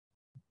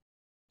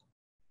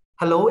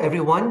Hello,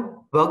 everyone.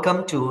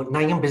 Welcome to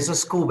Nanyang Business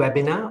School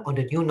webinar on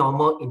the new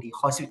normal in the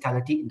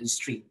hospitality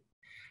industry.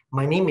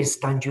 My name is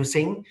Tan Joo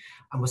Seng.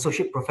 I'm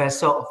Associate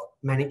Professor of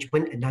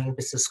Management at Nanyang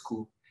Business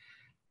School.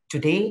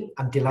 Today,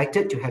 I'm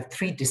delighted to have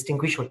three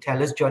distinguished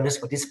hoteliers join us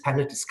for this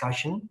panel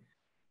discussion.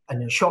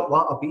 And in a short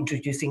while, I'll be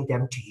introducing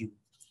them to you.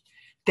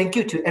 Thank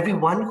you to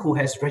everyone who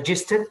has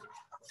registered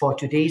for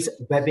today's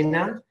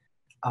webinar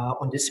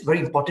on this very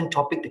important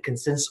topic that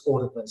concerns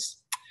all of us.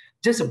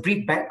 Just a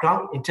brief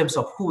background in terms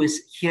of who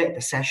is here at the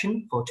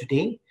session for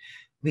today.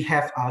 We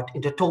have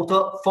in the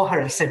total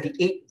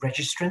 478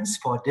 registrants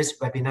for this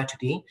webinar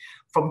today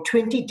from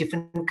 20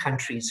 different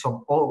countries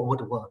from all over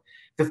the world.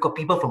 We've got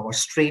people from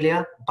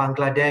Australia,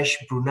 Bangladesh,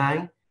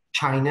 Brunei,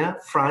 China,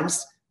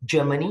 France,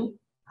 Germany,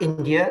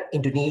 India,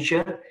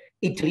 Indonesia,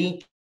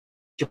 Italy,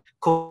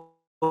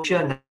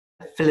 Croatia,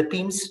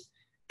 Philippines,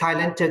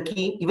 Thailand,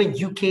 Turkey, even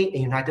UK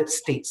and United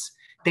States.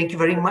 Thank you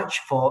very much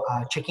for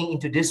checking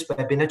into this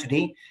webinar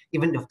today.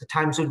 Even with the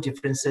time zone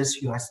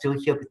differences, you are still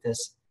here with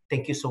us.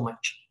 Thank you so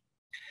much.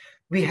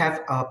 We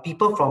have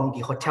people from the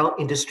hotel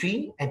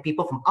industry and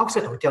people from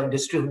outside the hotel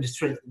industry who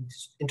are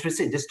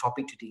interested in this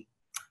topic today.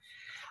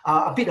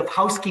 A bit of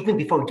housekeeping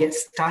before we get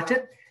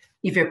started.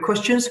 If you have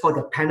questions for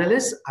the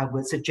panelists, I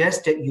would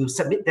suggest that you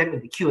submit them in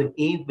the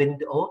Q&A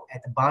window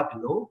at the bar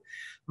below.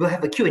 We'll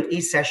have a Q&A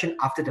session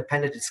after the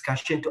panel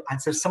discussion to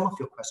answer some of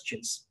your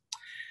questions.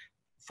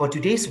 For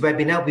today's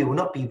webinar, we will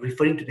not be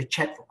referring to the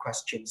chat for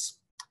questions.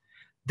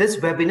 This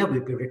webinar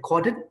will be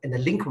recorded and the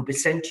link will be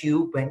sent to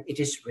you when it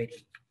is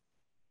ready.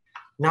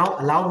 Now,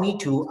 allow me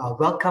to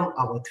welcome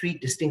our three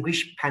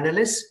distinguished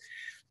panelists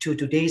to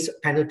today's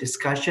panel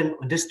discussion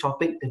on this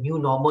topic, the new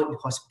normal in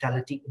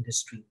hospitality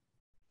industry.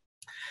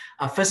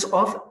 First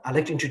off, I'd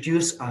like to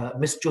introduce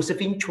Ms.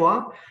 Josephine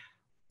Chua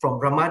from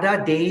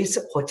Ramada Days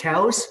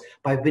Hotels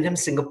by Wyndham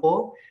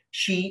Singapore.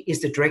 She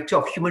is the Director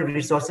of Human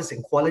Resources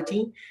and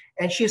Quality,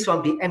 and she is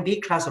from the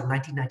MBA class of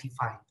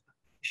 1995.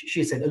 She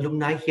is an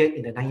alumni here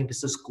in the Nanyang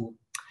Business School.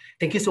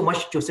 Thank you so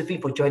much,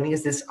 Josephine, for joining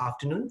us this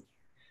afternoon.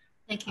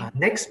 Thank you.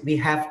 Next, we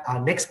have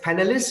our next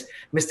panelist,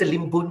 Mr.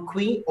 Lim Boon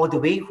Kui, all the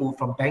way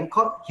from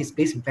Bangkok. He's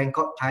based in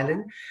Bangkok,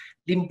 Thailand.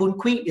 Lim Boon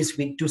Kui is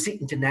with Dusit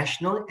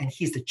International, and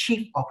he's the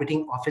Chief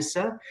Operating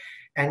Officer,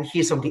 and he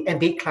is from the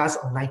MBA class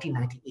of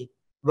 1998.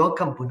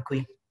 Welcome, Boon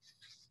Kui.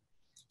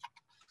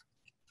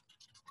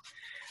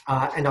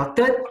 And our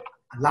third,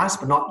 last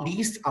but not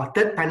least, our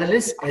third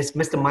panelist is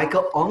Mr.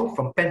 Michael Ong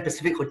from Pan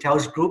Pacific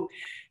Hotels Group.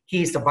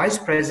 He is the Vice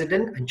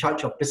President in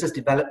charge of Business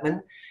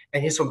Development,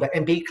 and he's from the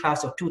MBA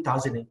class of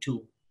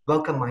 2002.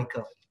 Welcome,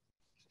 Michael.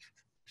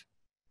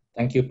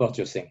 Thank you, Prof.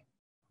 Joo Seng.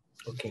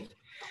 Okay.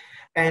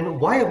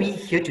 And why are we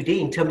here today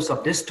in terms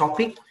of this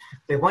topic?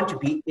 We want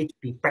it to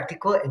be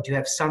practical and to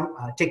have some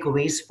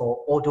takeaways for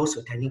all those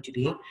attending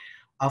today.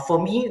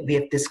 For me, we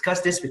have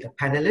discussed this with the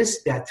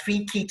panelists. There are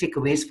three key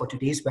takeaways for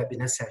today's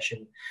webinar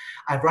session.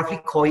 I roughly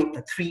call it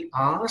the three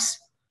R's.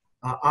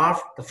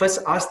 The first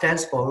R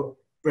stands for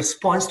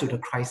response to the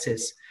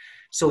crisis.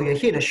 So you'll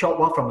hear in a short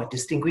while from our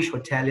distinguished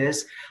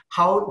hoteliers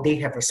how they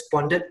have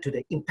responded to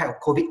the impact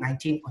of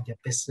COVID-19 on their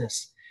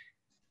business.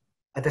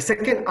 The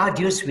second R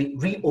deals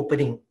with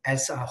reopening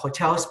as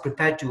hotels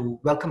prepare to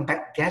welcome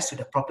back guests to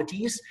their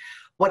properties.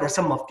 What are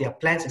some of their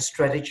plans and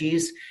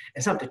strategies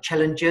and some of the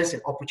challenges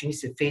and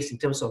opportunities they face in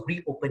terms of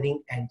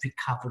reopening and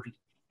recovery?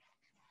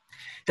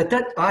 The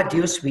third R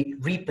deals with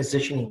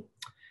repositioning.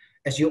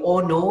 As you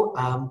all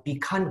know, we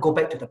can't go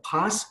back to the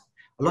past.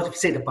 A lot have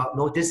said about,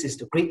 no, this is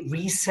the great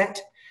reset.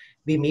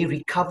 We may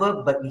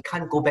recover, but we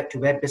can't go back to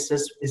where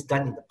business is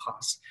done in the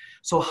past.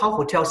 So how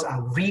hotels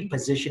are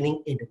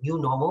repositioning in the new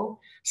normal.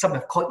 Some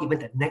have called even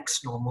the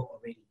next normal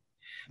already.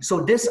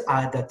 So these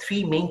are the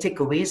three main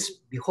takeaways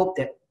we hope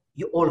that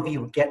all of you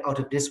will get out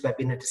of this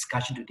webinar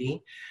discussion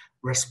today.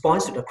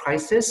 Response to the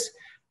crisis,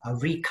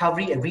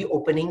 recovery and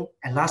reopening,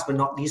 and last but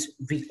not least,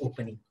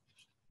 reopening.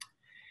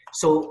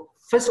 So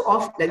first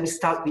off, let me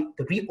start with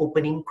the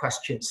reopening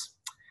questions.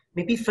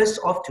 Maybe first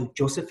off to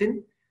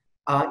Josephine.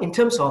 In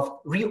terms of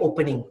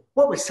reopening,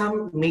 what were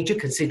some major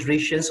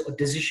considerations or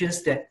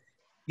decisions that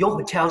your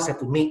hotels have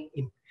to make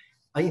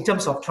in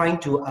terms of trying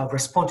to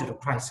respond to the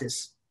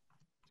crisis?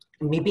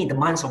 Maybe in the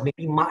months of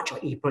maybe March or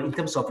April in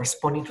terms of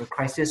responding to the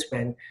crisis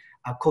when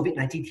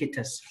COVID-19 hit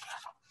us.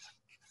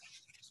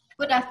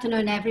 Good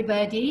afternoon,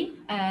 everybody.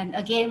 And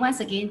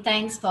once again,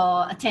 thanks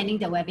for attending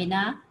the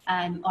webinar.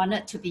 I'm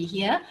honored to be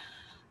here.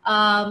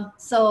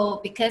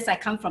 So because I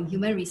come from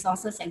Human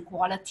Resources and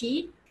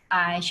Quality,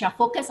 I shall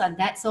focus on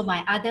that. So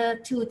my other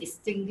two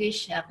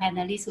distinguished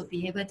panelists will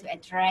be able to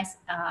address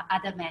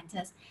other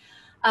matters.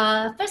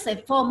 First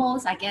and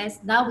foremost, I guess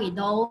now we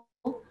know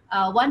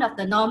one of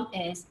the norm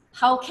is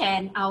how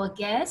can our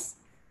guests,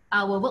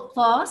 our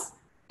workforce,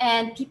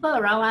 and people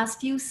around us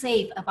feel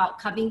safe about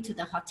coming to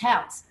the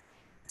hotels.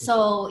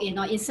 So,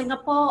 in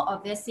Singapore,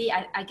 obviously,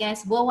 I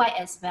guess worldwide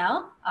as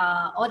well,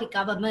 all the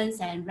governments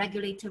and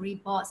regulatory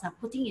boards are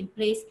putting in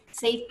place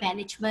safe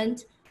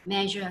management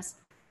measures.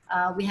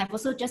 We have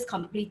also just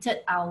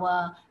completed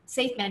our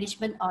safe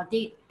management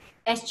audit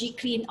SG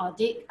Clean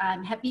audit.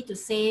 I'm happy to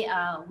say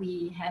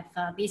we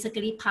have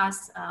basically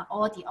passed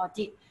all the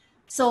audit.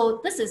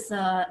 So this is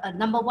a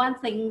number one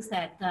things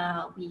that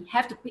we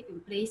have to put in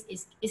place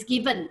is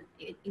given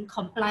in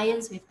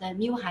compliance with the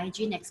new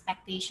hygiene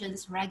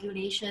expectations,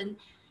 regulation,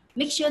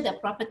 make sure the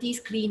properties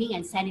cleaning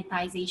and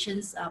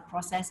sanitizations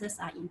processes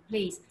are in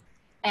place.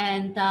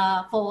 And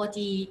for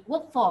the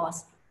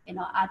workforce,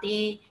 have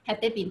they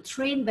been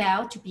trained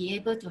well to be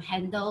able to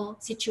handle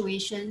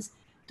situations,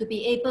 to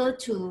be able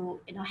to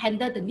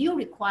handle the new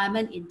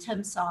requirement in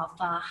terms of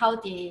how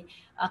they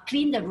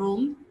clean the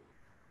room,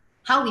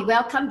 how we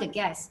welcome the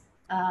guests.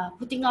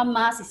 Putting on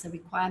masks is a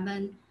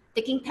requirement,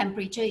 taking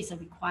temperature is a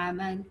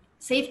requirement,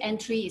 safe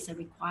entry is a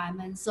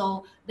requirement.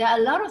 So there are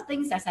a lot of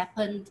things that's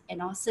happened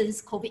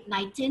since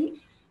COVID-19.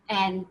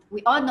 And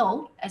we all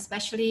know,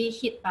 especially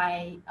hit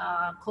by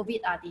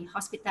COVID, are the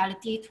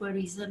hospitality,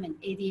 tourism, and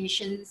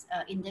aviation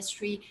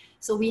industry.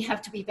 So we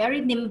have to be very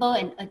nimble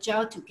and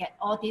agile to get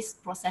all these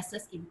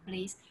processes in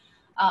place.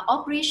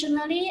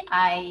 Operationally,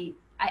 I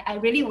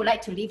really would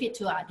like to leave it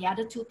to the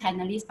other two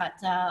panelists, but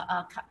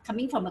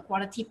coming from a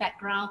quality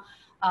background,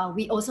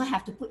 we also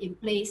have to put in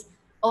place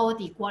all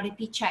the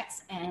quality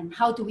checks and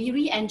how do we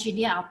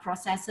re-engineer our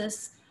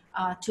processes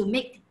to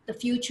make the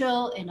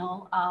future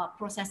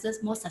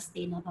processes more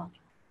sustainable.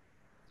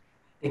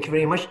 Thank you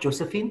very much,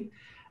 Josephine.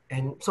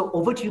 And so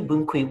over to you,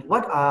 Boon Kui.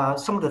 What are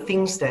some of the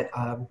things that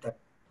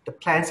the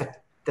plans,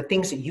 the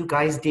things that you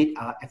guys did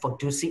for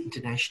Dusit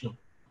International?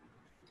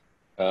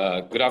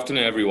 Good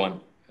afternoon, everyone.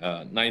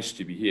 Nice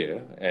to be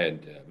here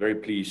and very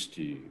pleased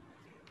to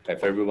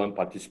have everyone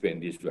participate in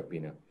this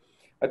webinar.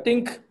 I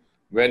think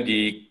when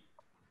the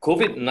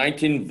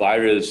COVID-19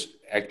 virus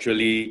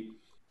actually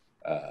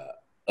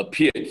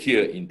appeared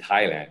here in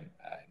Thailand,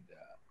 and,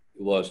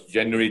 it was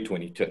January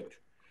 23rd.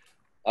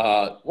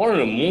 One of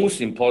the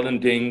most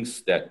important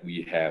things that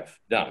we have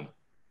done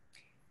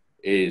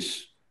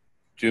is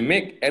to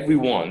make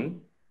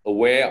everyone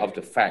aware of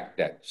the fact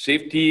that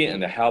safety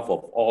and the health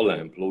of all our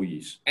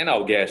employees and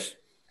our guests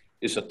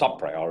is a top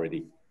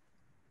priority.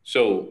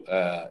 So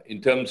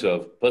in terms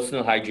of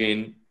personal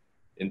hygiene,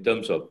 in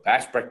terms of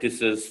best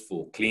practices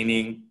for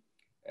cleaning,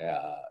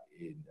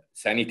 in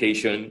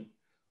sanitation,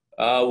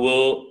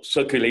 were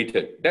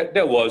circulated.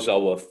 That was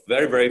our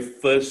very, very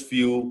first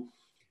few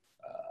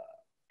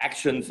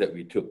actions that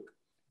we took.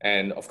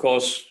 And of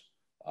course,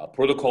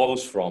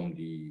 protocols from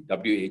the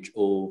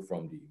WHO,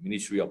 from the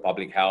Ministry of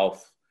Public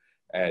Health,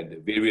 and the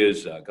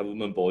various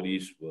government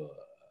bodies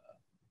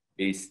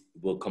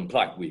were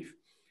complied with.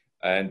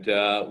 And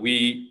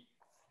we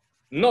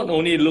not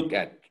only look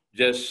at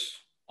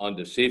just on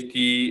the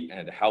safety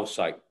and the health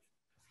side,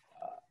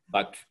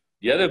 but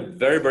the other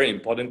very, very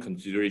important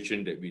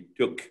consideration that we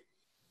took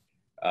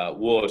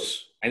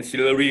was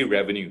ancillary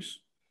revenues.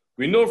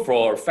 We know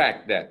for a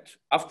fact that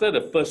after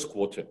the first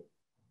quarter,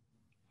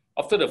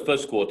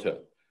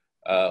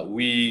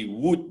 we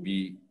would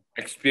be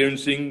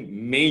experiencing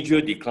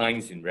major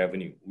declines in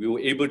revenue. We were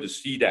able to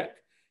see that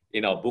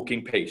in our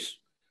booking pace.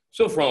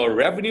 So from a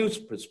revenues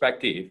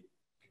perspective,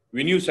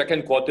 we knew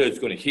second quarter is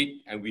going to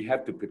hit and we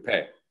have to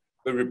prepare.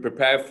 We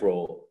prepare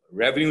for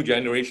revenue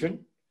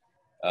generation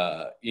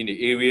in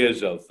the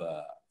areas of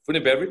food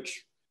and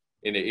beverage,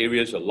 in the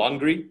areas of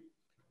laundry,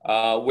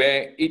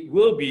 where it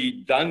will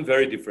be done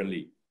very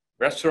differently.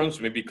 Restaurants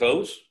may be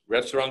closed.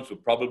 Restaurants will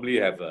probably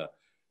have a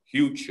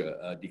huge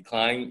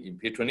decline in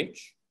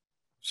patronage.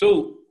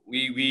 So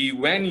we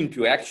went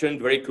into action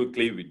very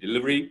quickly with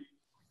delivery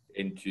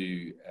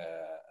into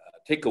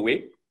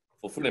takeaway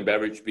for food and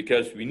beverage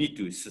because we need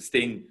to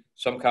sustain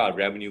some kind of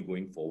revenue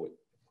going forward.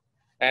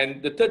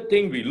 And the third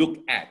thing we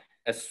looked at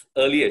as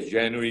early as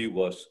January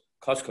was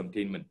cost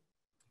containment.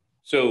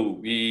 So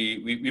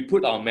we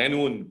put our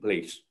manual in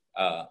place.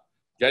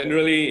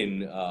 Generally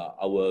in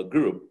our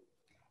group,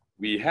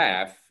 we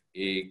have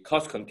a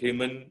cost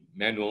containment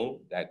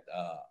manual that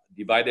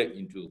divided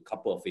into a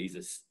couple of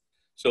phases.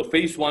 So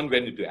phase one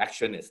went into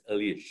action as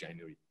early as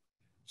January.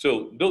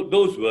 So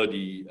those were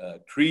the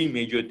three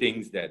major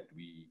things that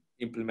we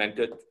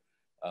implemented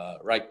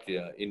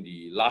in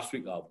the last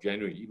week of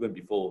January, even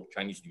before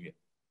Chinese New Year.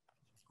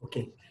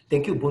 Okay,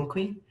 thank you, Boon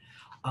Kui.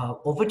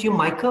 Over to you,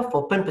 Micah,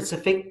 for Pan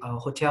Pacific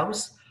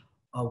Hotels.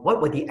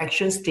 What were the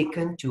actions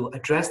taken to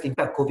address the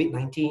impact of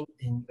COVID-19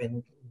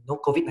 when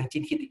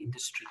COVID-19 hit the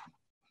industry?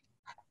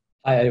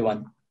 Hi,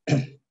 everyone.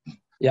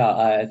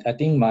 Yeah, I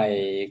think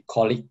my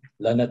colleague,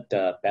 learned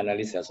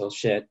panelists also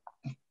shared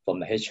from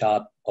the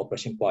HR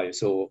operation point of view.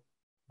 So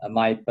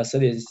my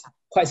perspective is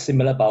quite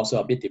similar, but also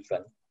a bit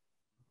different.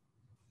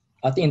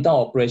 I think in terms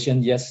of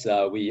operation, yes,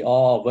 we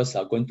all of us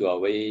are going to a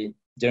way,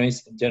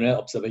 general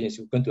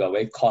observation is going to a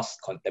way cost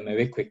containment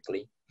very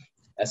quickly.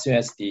 As soon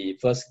as the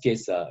first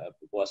case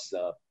was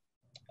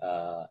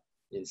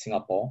in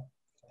Singapore.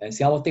 And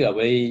Singapore take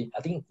away,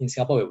 I think in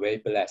Singapore we're very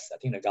blessed. I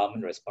think the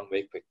government respond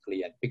very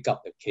quickly and pick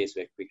up the case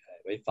very quick,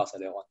 very fast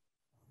earlier on.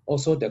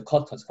 Also, the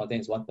cost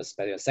containment is one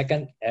perspective.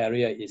 Second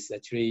area is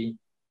actually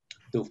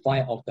to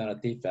find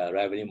alternative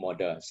revenue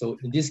model. So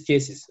in this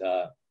case, it's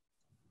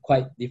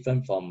quite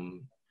different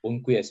from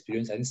Boon Kui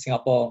experience. I think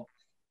Singapore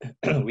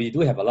we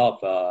do have a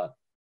lot of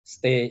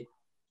stay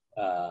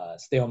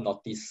home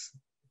notice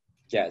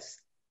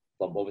guests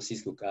from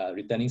overseas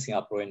returning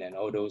Singaporean and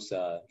all those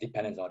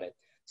dependents on that.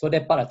 So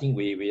that part, I think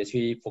we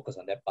actually focus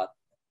on that part.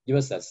 Give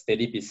us a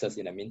steady business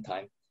in the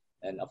meantime.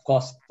 And of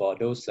course, for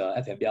those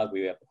FMBR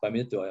we are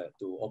permitted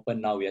to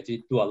open now, we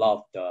actually do a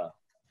lot of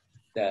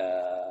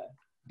the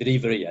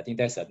delivery. I think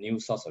that's a new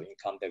source of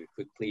income that we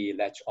quickly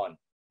latch on.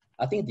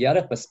 I think the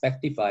other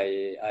perspective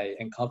I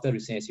encountered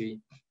recently, actually,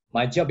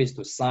 my job is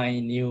to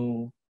sign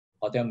new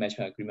hotel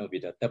management agreement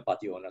with the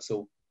third-party owner.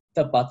 So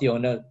third-party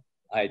owner,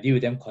 I deal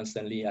with them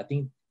constantly. I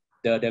think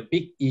the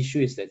big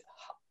issue is that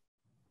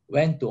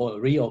when to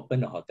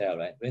reopen the hotel,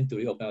 right? When to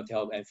reopen the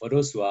hotel, and for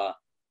those who are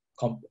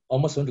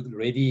almost going to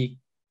already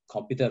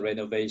completed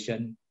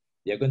renovation,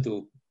 they are going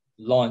to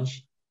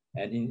launch,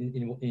 and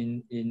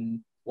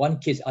in one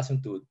case, ask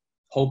them to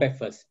hold back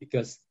first,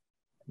 because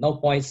no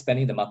point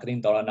spending the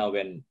marketing dollar now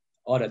when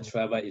all the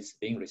travel is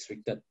being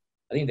restricted.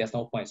 I think there's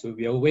no point. So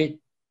we'll wait.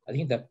 I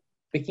think that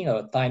picking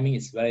our timing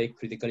is very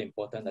critically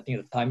important. I think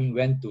the timing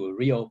when to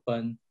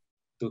reopen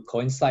to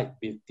coincide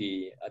with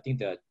the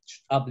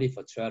uplift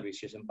for travel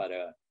restriction by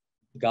the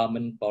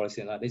government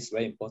policy, and that is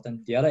very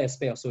important. The other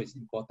aspect also is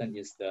important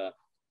is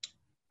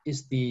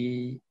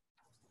the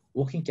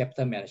working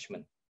capital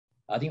management.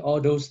 I think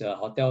all those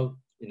hotel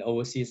in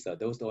overseas,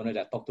 those owners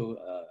that I talk to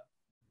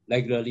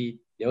regularly,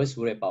 they always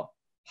worry about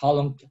how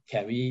long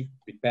can we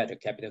prepare the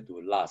capital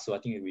to last. So I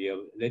think we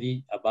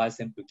already advise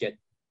them to get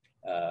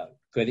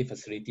credit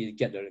facility,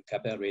 get the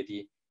capital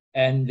ready,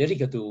 and really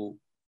get to.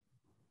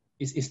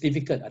 It's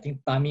difficult. I think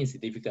timing is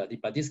difficult,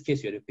 but this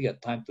case you have to pick a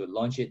time to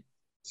launch it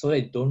so that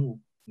you don't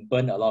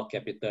burn a lot of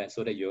capital, and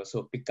so that you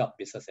also pick up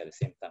business at the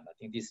same time. I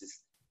think this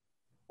is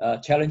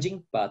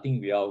challenging, but I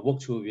think we are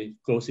work through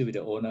closely with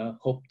the owner,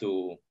 hope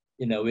to,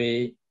 in a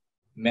way,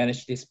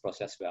 manage this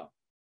process well.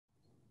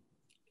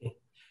 Okay.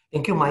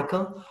 Thank you,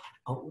 Michael.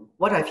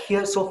 What I've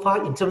heard so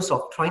far in terms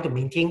of trying to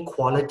maintain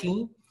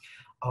quality,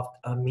 of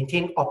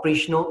maintain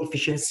operational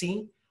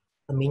efficiency,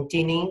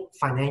 maintaining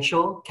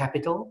financial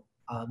capital,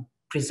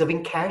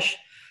 preserving cash,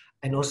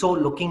 and also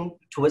looking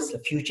towards the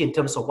future in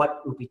terms of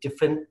what will be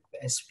different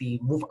as we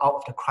move out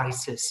of the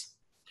crisis.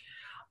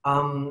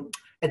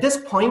 At this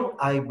point,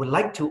 I would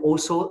like to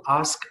also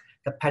ask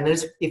the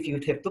panelists if you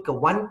have took a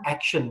one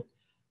action,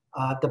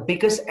 the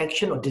biggest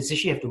action or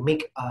decision you have to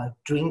make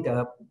during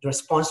the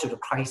response to the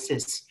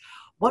crisis.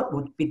 What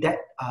would be that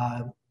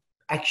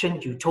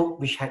action you took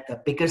which had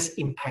the biggest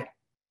impact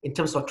in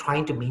terms of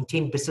trying to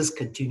maintain business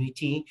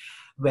continuity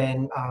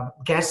when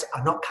guests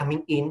are not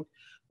coming in,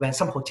 when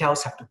some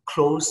hotels have to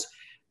close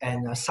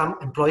and some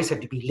employees have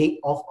to be laid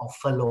off or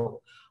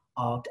furlough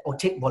or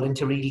take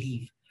voluntary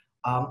leave?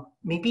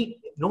 Maybe,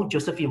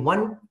 Josephine,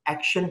 one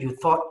action you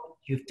thought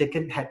you've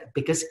taken had the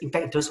biggest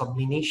impact in terms of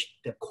manage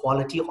the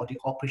quality or the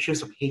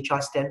operations from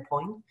HR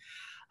standpoint.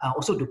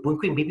 Also to Boon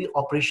Kwee, maybe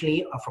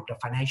operationally from the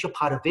financial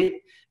part of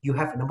it, you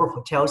have a number of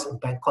hotels in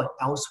Bangkok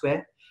and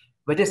elsewhere.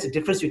 Whether there's a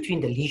difference between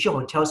the leisure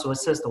hotels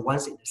versus the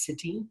ones in the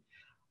city.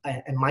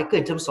 And Michael,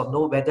 in terms of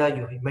whether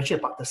you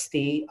mentioned about the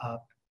stay,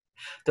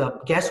 the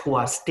guests who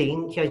are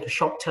staying here, the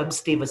short-term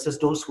stay versus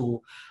those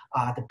who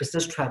are the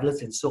business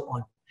travelers and so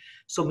on.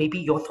 So maybe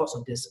your thoughts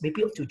on this.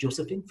 Maybe up to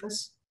Josephine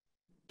first.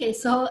 Okay,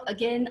 so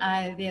again,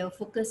 I will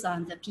focus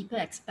on the people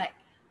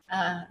aspect.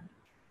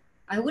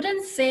 I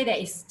wouldn't say that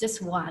it's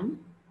just one.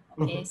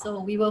 Okay, so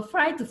we will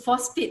try to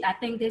force feed. I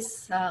think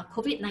this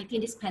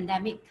COVID-19, this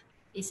pandemic,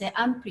 is an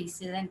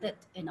unprecedented,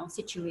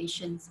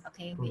 situations.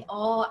 Okay, we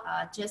all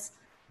are just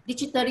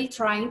digitally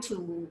trying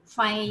to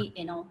find,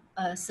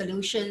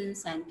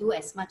 solutions and do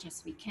as much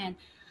as we can.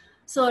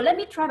 So let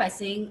me try by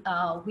saying,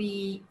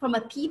 from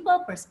a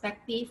people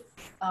perspective,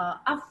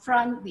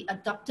 upfront, we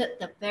adopted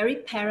the very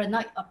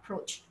paranoid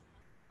approach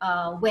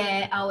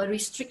where our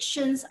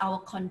restrictions, our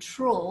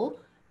control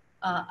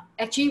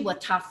actually were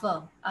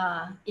tougher.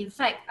 In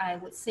fact, I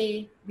would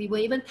say we were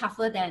even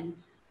tougher than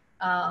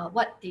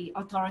what the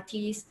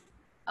authorities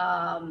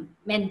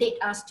mandate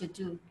us to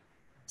do.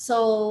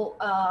 So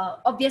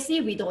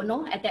obviously we don't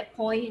know at that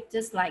point,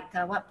 just like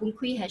what Boon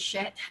Kwee has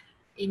shared.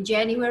 In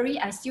January,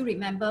 I still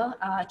remember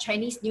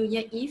Chinese New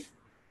Year Eve,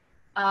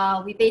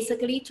 we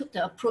basically took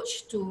the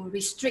approach to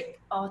restrict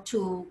or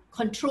to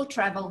control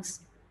travels.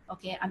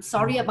 Okay, I'm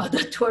sorry about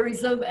the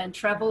tourism and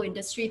travel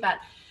industry, but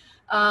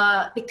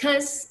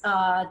because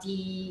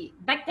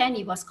back then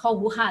it was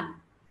called Wuhan.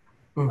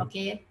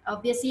 Okay,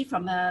 obviously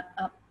from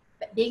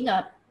being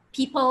a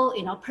people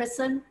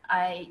person,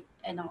 I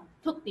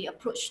took the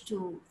approach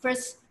to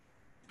first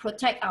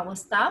protect our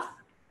staff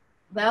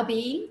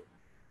well-being,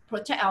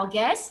 protect our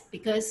guests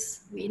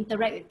because we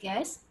interact with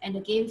guests, and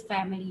again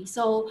family.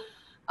 So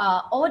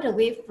all the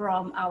way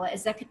from our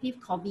executive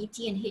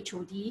committee and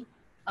HOD,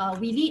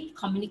 we lead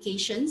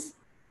communications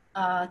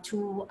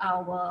to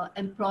our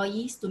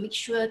employees to make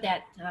sure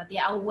that they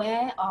are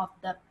aware of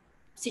the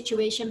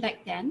situation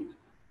back then.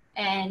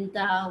 And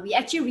we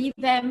actually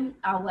revamped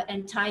our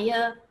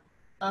entire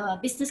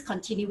business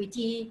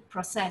continuity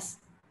process.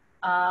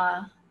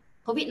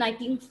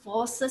 COVID-19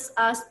 forces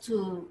us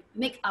to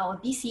make our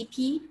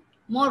BCP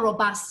more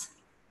robust.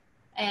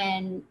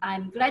 And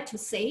I'm glad to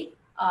say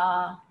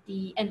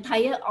the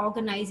entire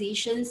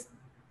organizations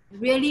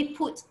really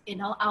put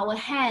our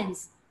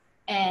hands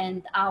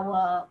and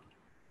our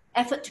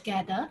effort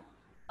together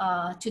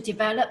to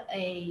develop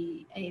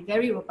a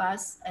very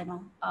robust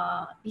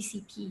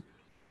BCP.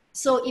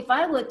 So if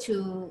I were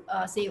to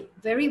say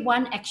very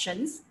one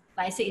actions,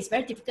 like I say, it's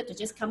very difficult to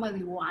just come up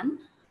with one,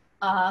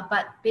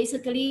 but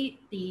basically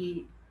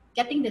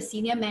getting the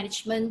senior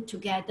management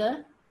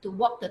together to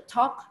walk the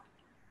talk,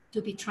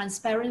 to be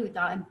transparent with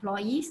our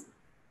employees,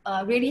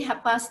 really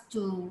help us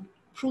to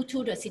pull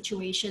through the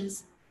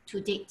situations to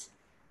date.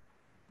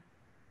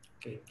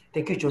 Okay,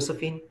 thank you,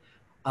 Josephine.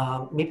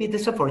 Maybe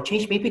this one for a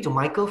change, maybe to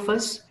Michael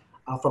first,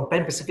 from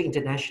Pan Pacific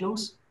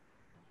Internationals.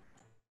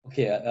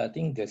 Okay, I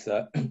think there's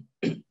a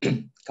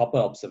couple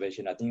of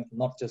observations. I think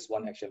not just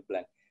one action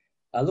plan.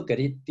 Look at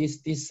it,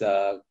 this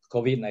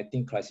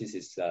COVID-19 crisis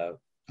is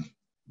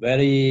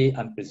very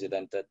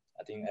unprecedented.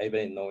 I think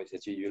everybody knows,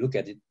 actually, you look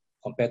at it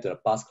compared to the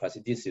past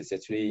crisis, this is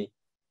actually,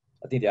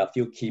 I think there are a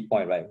few key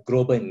points, right?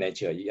 Global in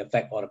nature, it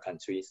affects all the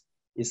countries.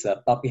 It's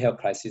a public health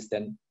crisis,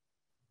 then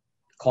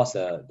cause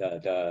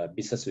the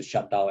business to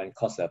shut down and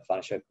cause a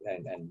financial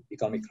and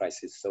economic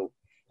crisis. So,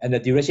 and the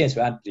duration is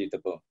very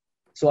unpredictable.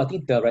 So I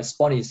think the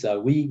response is,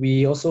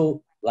 we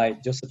also,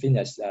 like Josephine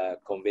has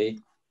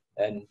conveyed,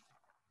 and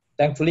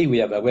thankfully we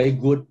have a very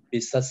good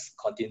business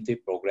continuity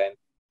program.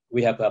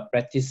 We have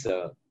practiced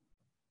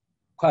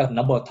quite a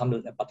number of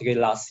times, particularly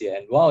last year.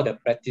 And one of the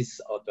practice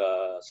of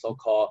the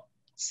so-called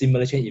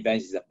simulation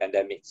events is the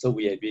pandemic. So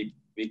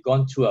we've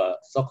gone through a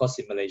so-called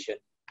simulation,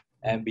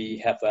 and we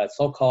have a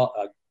so-called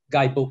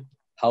guidebook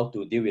how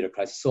to deal with the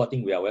crisis. So I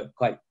think we are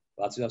quite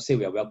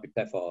well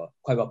prepared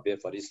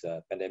for this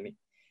pandemic.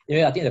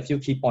 I think a few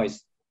key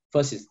points.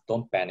 First is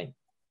don't panic.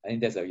 I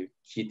think that's a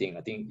key thing.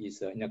 I think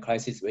it's in a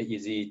crisis very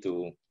easy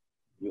to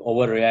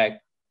overreact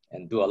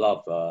and do a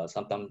lot of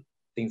sometimes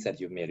things that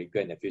you may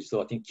regret in the future.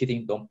 So I think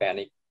don't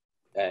panic,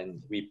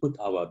 and we put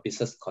our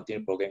business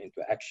continuity program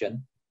into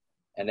action.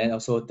 And then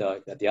also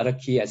the other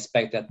key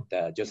aspect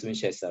that Josephine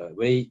shares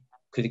very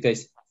critical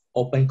is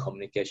open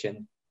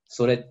communication,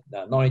 so that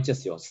not only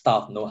just your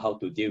staff know how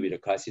to deal with the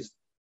crisis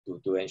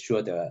to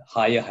ensure the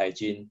higher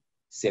hygiene,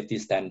 safety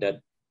standard,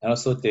 and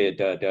also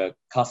the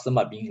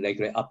customer being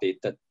regularly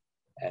updated.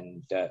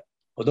 And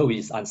although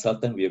it's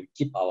uncertain, we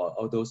keep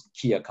all those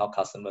key account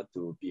customers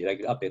to be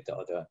regularly updated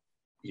on the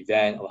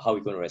event or how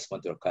we're going to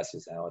respond to the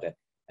crisis and all that,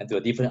 and to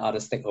a different other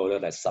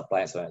stakeholders like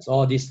suppliers and so on. So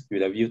all this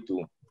with a view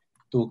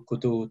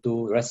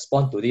to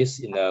respond to this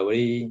in a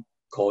very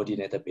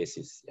coordinated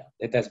basis.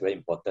 Yeah, that's very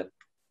important.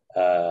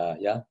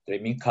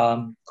 Remain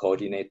calm,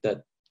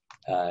 coordinated,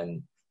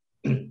 and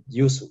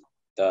use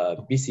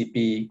the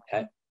BCP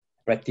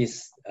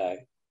practice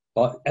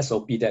or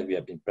SOP that we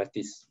have been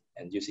practiced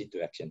and use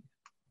into action.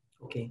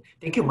 Okay,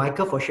 thank you,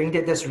 Michael, for sharing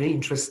that. That's really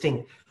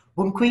interesting.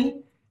 Boon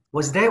Kui,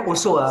 was there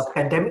also a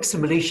pandemic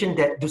simulation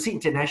that Dusit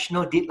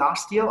International did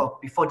last year or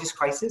before this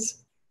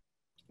crisis?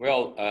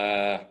 Well,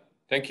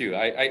 thank you.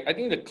 I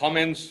think the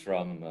comments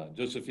from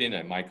Josephine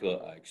and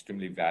Michael are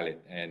extremely valid.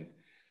 And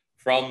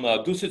from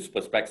Dusit's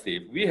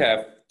perspective, we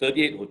have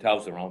 38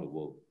 hotels around the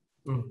world.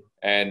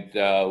 And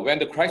when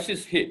the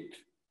crisis hit,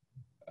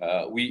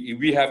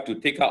 we have to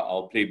take out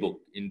our playbook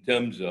in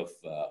terms of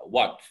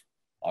what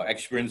our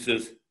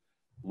experiences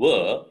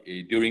were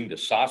during the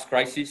SARS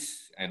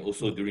crisis and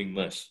also during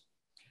MERS.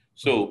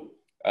 So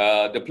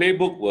the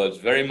playbook was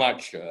very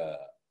much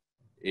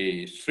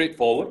a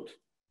straightforward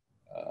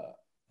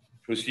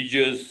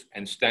procedures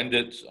and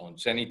standards on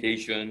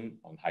sanitation,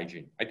 on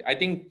hygiene. I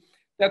think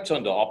that's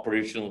on the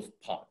operational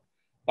part.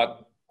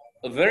 But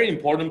a very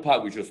important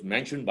part, which was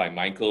mentioned by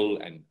Michael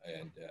and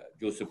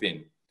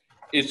Josephine,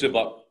 is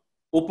about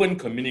open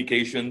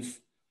communications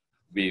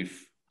with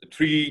the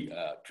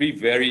three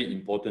very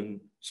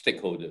important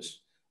stakeholders: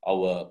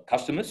 our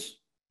customers,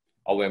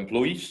 our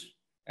employees,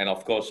 and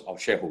of course, our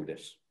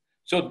shareholders.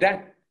 So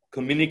that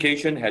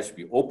communication has to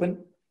be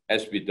open,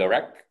 has to be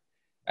direct.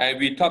 And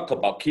we talk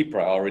about key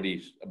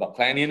priorities, about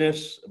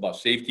cleanliness, about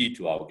safety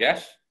to our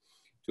guests,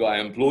 to our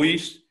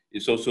employees.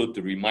 It's also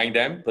to remind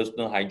them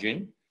personal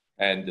hygiene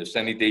and the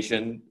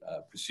sanitation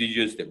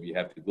procedures that we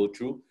have to go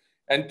through.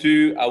 And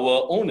to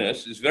our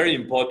owners, it's very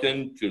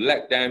important to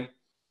let them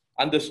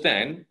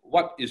understand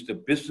what is the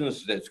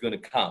business that's going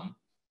to come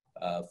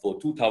for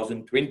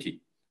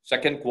 2020,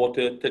 second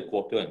quarter, third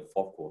quarter, and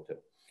fourth quarter.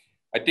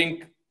 I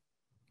think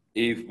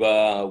if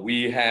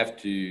we have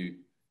to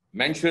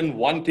mention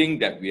one thing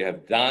that we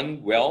have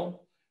done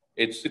well,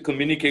 it's the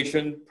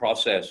communication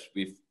process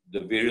with the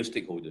various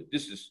stakeholders.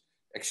 This is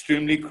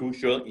extremely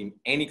crucial in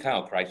any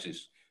kind of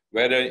crisis,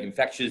 whether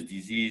infectious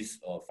disease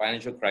or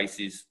financial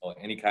crisis or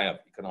any kind of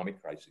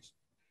economic crisis.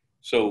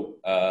 So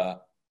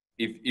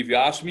if you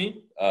ask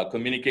me,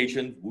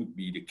 communication would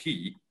be the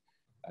key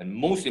and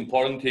most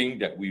important thing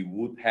that we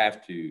would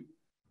have to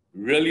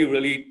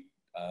really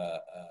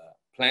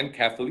plan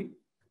carefully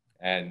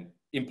and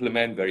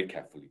implement very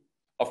carefully.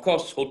 Of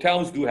course,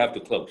 hotels do have to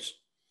close.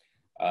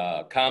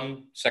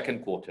 come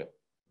second quarter.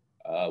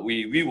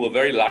 We were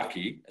very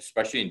lucky,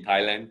 especially in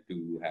Thailand,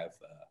 to have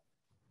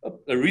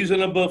a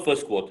reasonable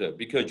first quarter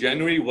because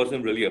January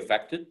wasn't really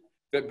affected.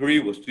 February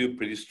was still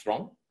pretty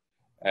strong,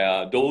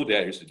 though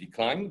there is a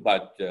decline,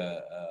 but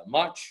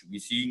March we're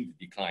seeing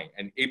the decline,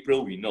 and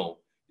April we know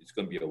it's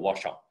going to be a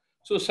washout.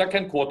 So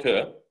second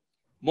quarter,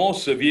 more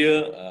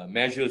severe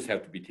measures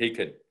have to be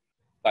taken.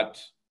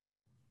 But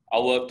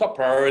our top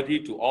priority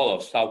to all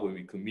our staff when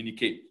we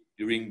communicate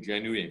during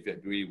January and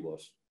February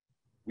was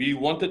we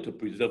wanted to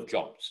preserve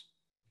jobs.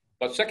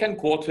 But second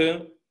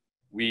quarter,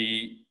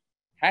 we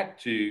had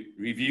to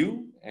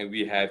review and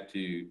we had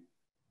to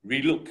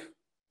relook.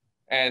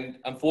 And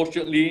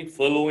unfortunately,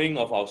 furloughing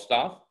of our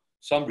staff,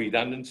 some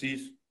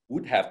redundancies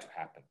would have to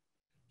happen.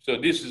 So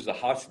this is a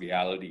harsh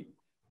reality.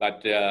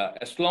 But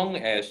as long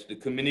as the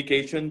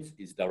communication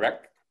is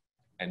direct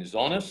and is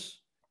honest,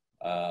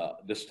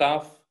 the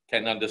staff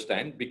can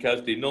understand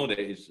because they know that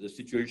it's a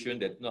situation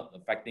that's not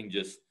affecting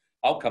just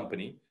our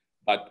company,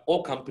 but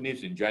all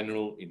companies in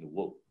general in the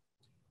world.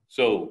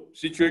 So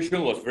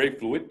situation was very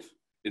fluid.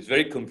 It's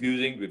very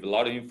confusing with a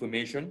lot of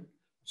information.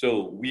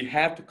 So we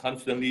have to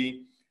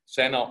constantly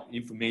send out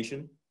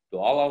information to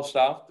all our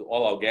staff, to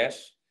all our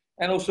guests,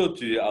 and also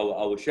to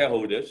our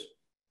shareholders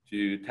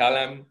to tell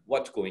them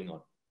what's going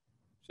on.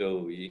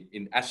 So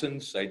in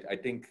essence, I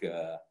think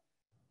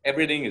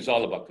everything is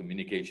all about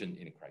communication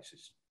in a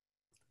crisis.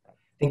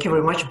 Thank you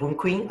very much, Boon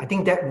Queen. I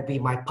think that would be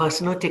my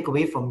personal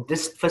takeaway from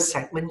this first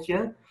segment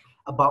here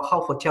about how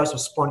hotels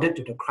responded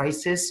to the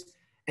crisis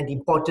and the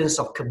importance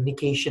of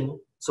communication.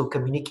 So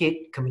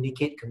communicate,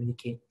 communicate,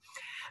 communicate.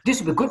 This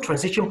will be a good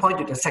transition point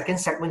to the second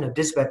segment of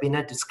this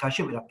webinar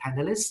discussion with our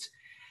panelists.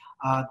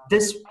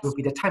 This will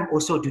be the time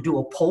also to do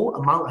a poll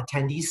among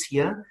attendees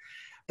here.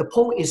 The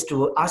poll is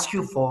to ask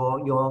you for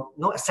your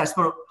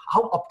assessment of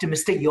how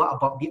optimistic you are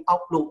about the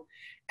outlook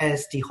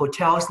as the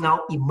hotels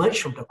now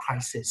emerge from the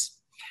crisis.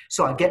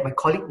 So I'll get my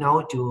colleague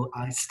now to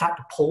start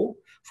the poll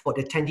for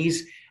the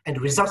attendees, and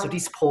the results of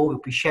this poll will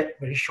be shared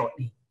very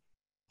shortly.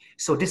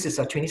 So this is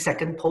a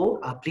 20-second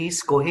poll.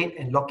 Please go ahead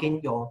and log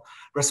in your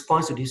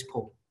response to this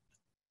poll.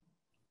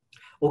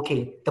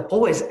 Okay, the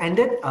poll has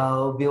ended.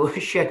 We'll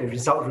share the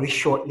result very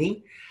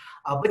shortly.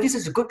 But this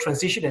is a good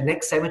transition. The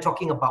next segment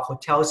talking about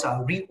hotels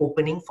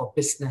reopening for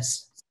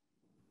business.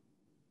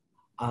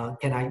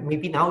 Can I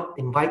maybe now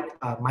invite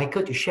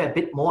Michael to share a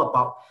bit more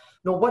about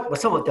what were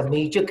some of the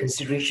major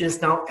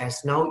considerations now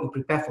as you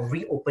prepare for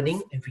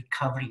reopening and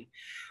recovery?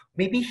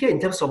 Maybe here in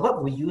terms of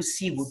what will you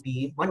see would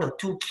be one or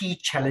two key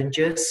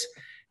challenges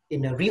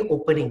in a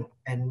reopening,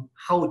 and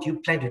how would you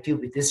plan to deal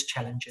with these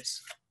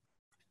challenges?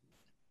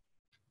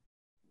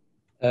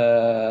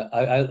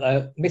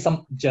 I make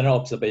some general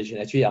observation.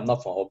 Actually, I'm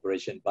not from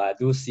operation, but I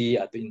do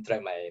interact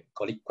with my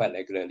colleague quite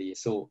regularly.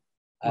 So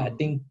I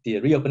think the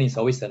reopening is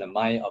always in the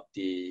mind of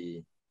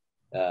the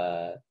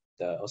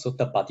also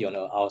third party owner,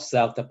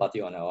 ourselves, third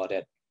party owner, all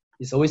that.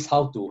 It's always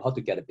how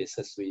to get a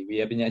business. We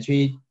have been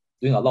actually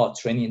doing a lot of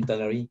training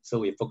internally. So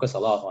we focus a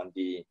lot on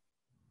the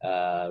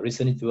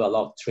recently do a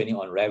lot of training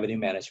on revenue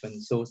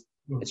management. So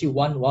actually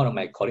one of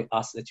my colleagues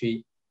asked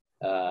actually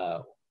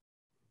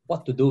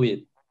what to do with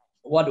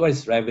what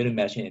is revenue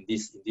management in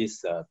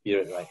this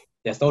period, right?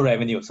 There's no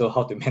revenue, so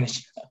how to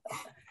manage?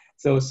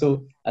 so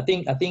I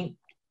think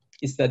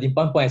it's the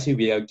important point. Actually,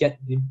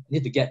 we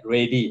need to get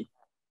ready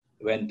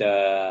when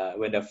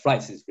the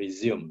flights is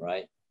resumed,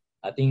 right?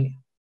 I think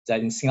that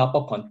in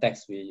Singapore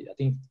context, I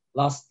think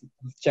last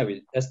check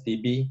with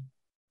STB,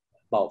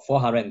 about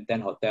 410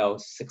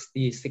 hotels,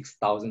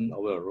 66,000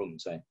 over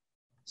rooms, right?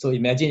 So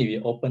imagine if we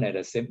open at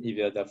the same,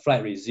 if the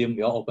flight resume,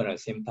 we all open at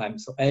the same time.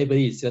 So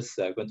everybody is just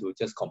going to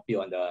just compete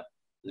on the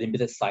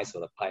limited size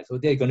of the pie. So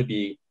they're going to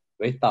be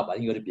very tough. I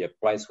think going to be a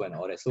price war and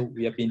all that. So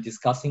we have been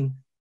discussing.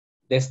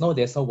 There's no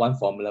one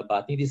formula,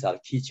 but I think these are the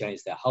key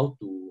challenges. That how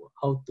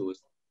to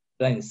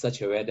plan in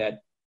such a way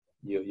that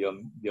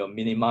you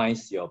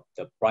minimize the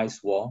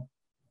price war,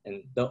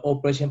 and the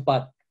operation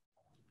part.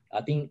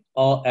 I think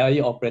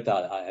every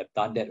operator have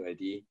done that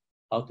already.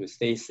 How to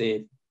stay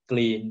safe,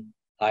 clean,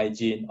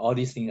 hygiene, all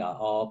these things are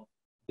all.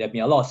 There have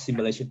been a lot of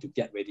simulation to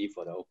get ready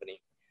for the opening.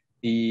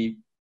 The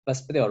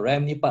perspective of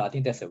revenue part, I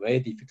think that's a very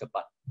difficult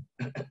part.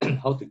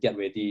 How to get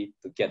ready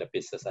to get a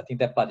business. I think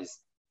that part is,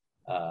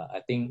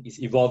 I think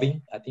is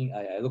evolving. I think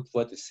I look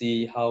forward to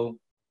see how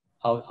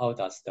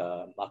does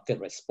the market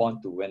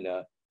respond to when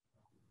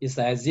it's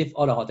as if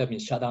all the hotels have been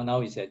shut down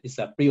now. It's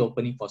a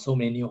pre-opening for so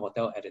many new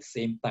hotels at the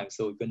same time.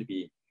 So it's going to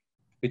be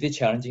pretty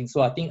challenging.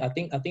 So I think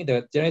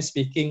the generally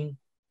speaking,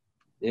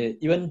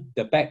 even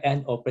the back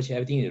end operation,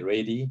 everything is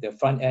ready. The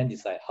front end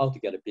is like how to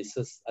get a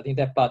business. I think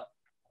that part,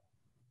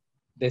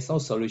 there's no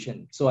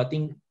solution. So I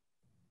think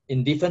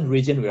in different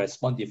regions, we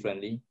respond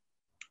differently.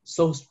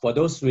 So for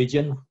those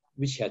regions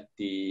which had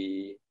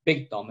the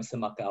big domestic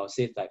market, I would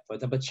say, like, for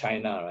example,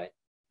 China, right?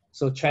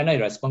 So China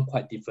responds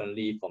quite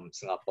differently from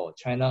Singapore.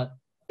 China,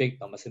 big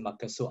domestic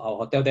market. So our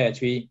hotel there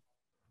actually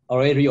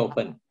already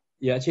reopened.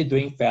 You're actually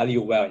doing fairly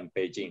well in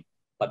Beijing.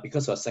 But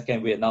because of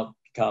second wave now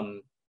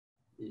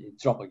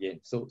drop again.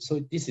 So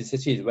this is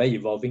actually very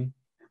evolving.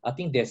 I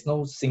think there's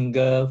no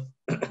single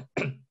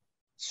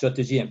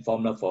strategy and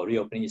formula for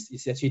reopening.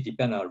 It's actually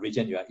depend on the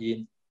region you are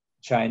in,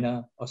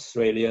 China,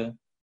 Australia,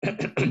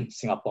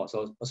 Singapore.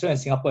 So Australia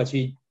and Singapore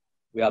actually,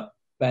 we are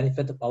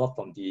benefited a lot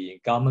from the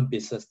government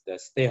business, the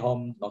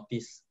stay-home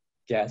notice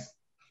gas.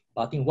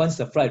 But I think once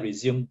the flight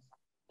resumes,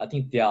 I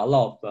think there are a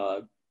lot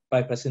of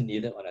price person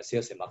needed on the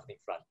sales and marketing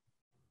front.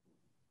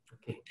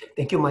 Okay,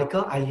 thank you,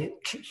 Michael. I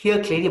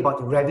hear clearly about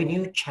the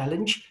revenue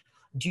challenge.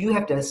 Do you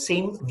have the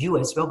same view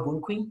as well,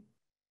 Boon Kui?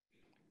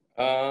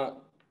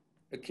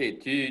 Okay,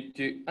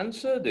 to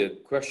answer the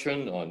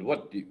question on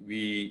what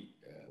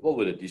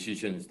were the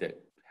decisions that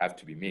have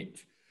to be made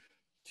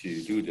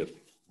to do the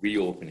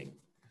reopening?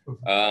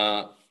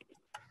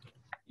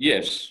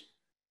 Yes,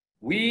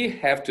 we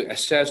have to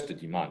assess the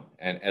demand,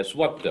 and as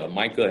what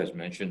Michael has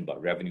mentioned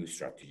about revenue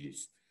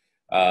strategies,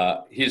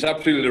 he's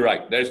absolutely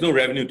right. There's no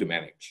revenue to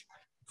manage.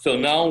 So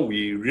now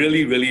we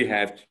really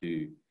have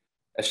to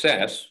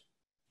assess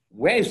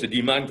where is the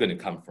demand going to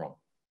come from.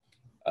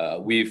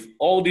 With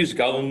all these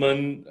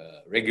government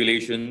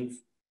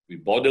regulations,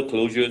 with border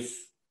closures,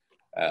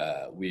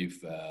 with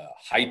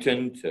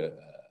heightened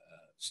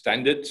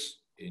standards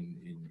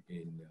in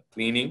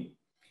cleaning,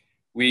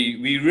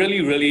 we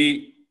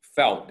really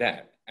felt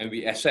that, and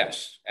we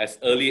assessed as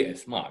early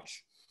as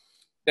March,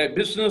 that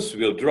business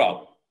will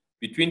drop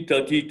between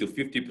 30 to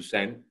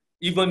 50%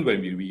 even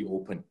when we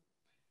reopen,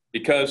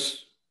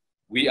 because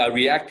we are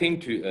reacting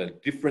to a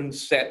different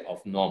set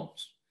of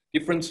norms,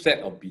 different set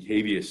of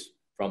behaviors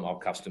from our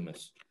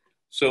customers.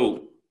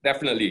 So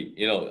definitely,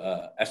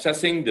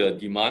 assessing the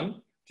demand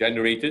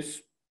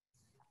generators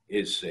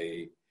is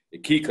a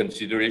key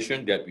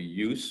consideration that we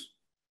use.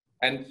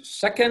 And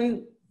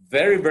second,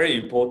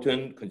 very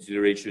important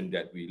consideration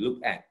that we look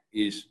at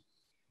is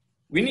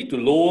we need to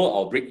lower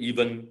our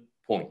break-even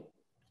point.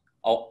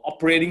 Our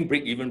operating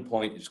break-even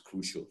point is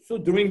crucial. So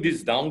during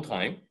this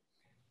downtime,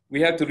 we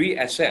have to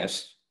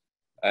reassess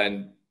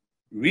and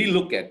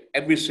relook at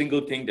every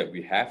single thing that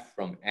we have,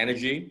 from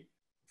energy,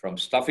 from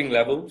staffing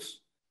levels,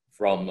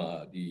 from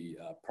the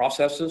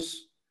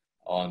processes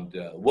on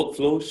the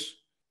workflows,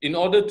 in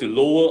order to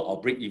lower our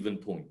break-even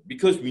point.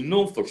 Because we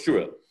know for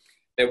sure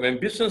that when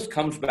business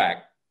comes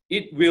back,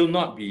 it will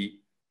not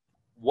be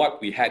what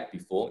we had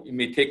before. It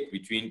may take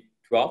between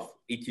 12,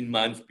 18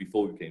 months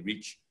before we can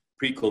reach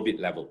pre-COVID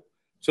level.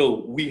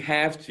 So we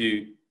have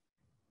to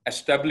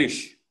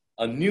establish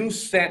a new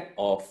set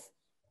of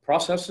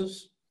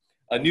processes,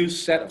 a new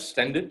set of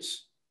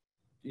standards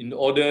in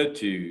order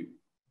to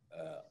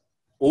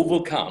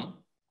overcome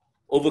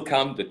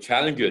the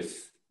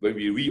challenges when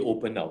we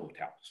reopen our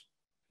hotels.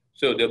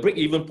 So the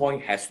break-even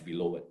point has to be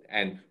lowered.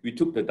 And we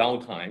took the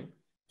downtime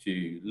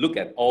to look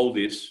at all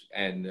this,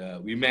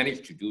 and we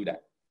managed to do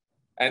that.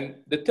 And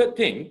the third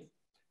thing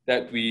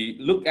that we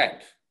look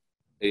at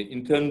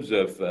in terms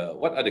of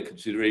what are the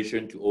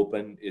considerations to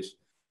open is,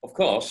 of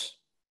course,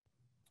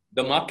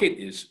 the market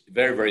is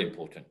very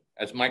important.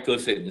 As Michael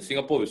said, in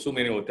Singapore with so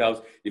many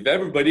hotels, if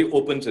everybody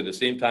opens at the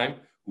same time,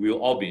 we'll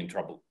all be in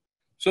trouble.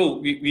 So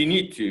we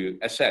need to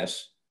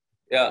assess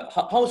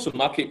how is the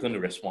market going to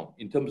respond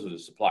in terms of the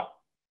supply.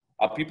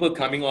 Are people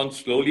coming on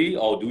slowly,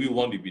 or do we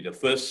want to be the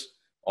first,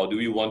 or do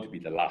we want to be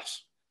the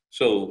last?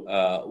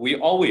 So we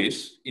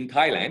always, in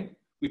Thailand,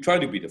 we try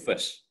to be the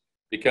first,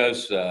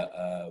 because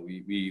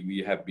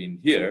we have been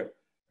here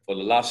for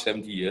the last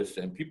 70 years,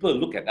 and people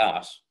look at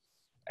us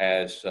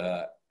as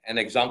an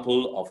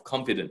example of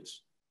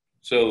confidence.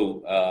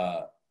 So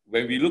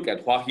when we look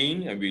at Hua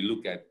Hin and we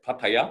look at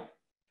Pattaya,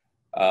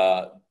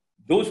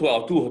 those were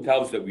our two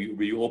hotels that we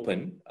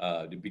reopened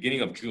the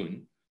beginning of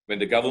June when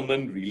the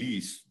government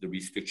released the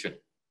restriction.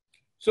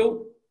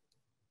 So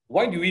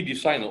why do we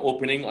decide on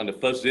opening on the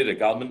first day the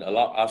government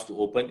allowed us to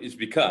open? Is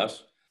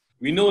because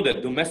we know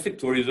that domestic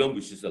tourism,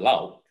 which is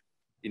allowed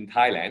in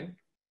Thailand,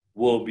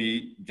 will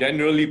be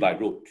generally by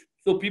road.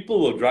 So people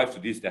will drive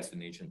to this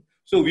destination.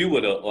 So we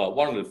were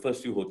one of the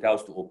first few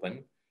hotels to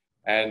open.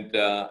 And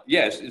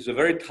yes, it's a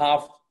very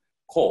tough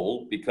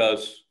call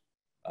because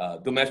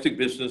domestic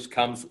business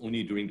comes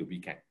only during the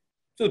weekend.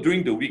 So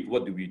during the week,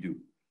 what do we do?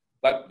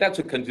 But that's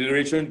a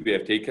consideration we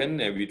have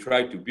taken, and we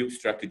try to build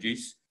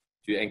strategies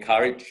to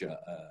encourage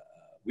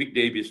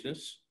weekday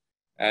business.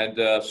 And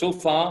so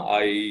far,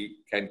 I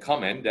can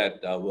comment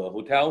that our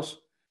hotels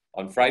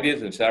on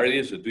Fridays and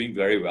Saturdays are doing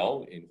very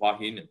well in Hua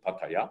Hin and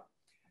Pattaya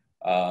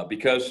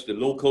because the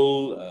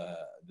locals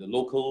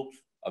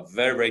are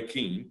very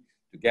keen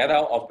to get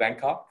out of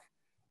Bangkok,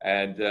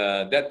 and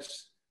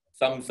that's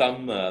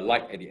some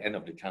light at the end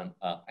of the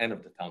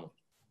tunnel,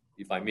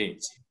 if I may.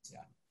 Yeah.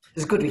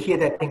 It's good to hear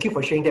that. Thank you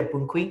for sharing that,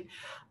 Boon Kui.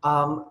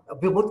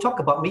 We will talk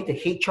about maybe the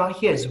HR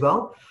here as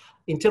well,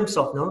 in terms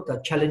of the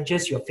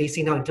challenges you're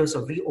facing now in terms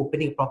of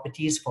reopening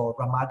properties for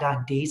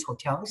Ramadan days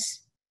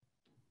hotels.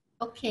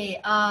 Okay.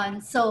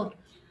 So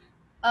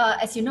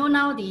as you know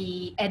now,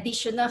 the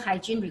additional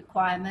hygiene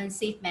requirements,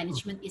 safe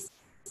management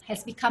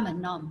has become a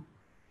norm.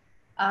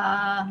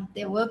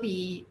 There will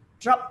be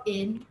drop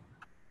in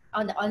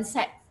on the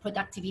on-site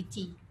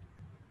productivity.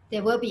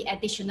 There will be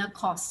additional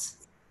costs.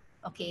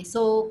 Okay,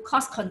 so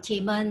cost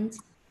containment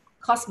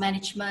cost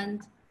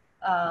management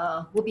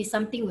will be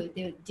something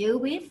we'll deal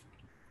with.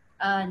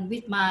 And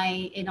with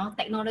my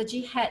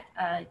technology hat,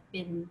 I've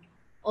been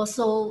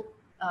also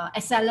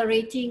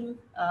accelerating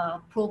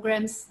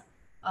programs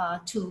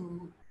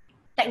to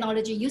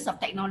use of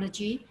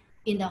technology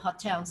in the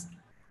hotels.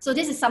 So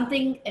this is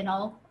something,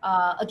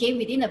 again,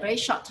 within a very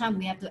short time,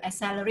 we have to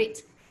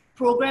accelerate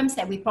programs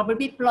that we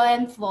probably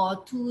planned for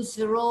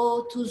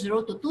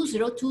 2020 to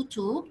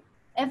 2022.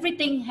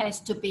 Everything has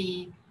to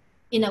be,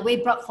 in a way,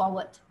 brought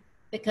forward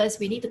because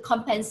we need to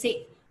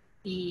compensate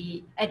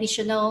the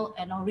additional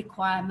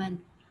requirement.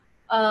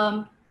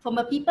 From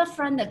a people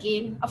front,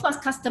 again, of course,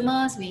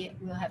 customers, we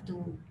will have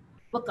to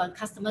work on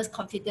customers'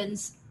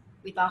 confidence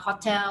with our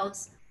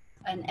hotels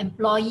and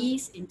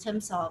employees in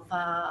terms of,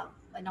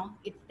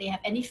 if they have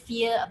any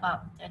fear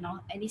about,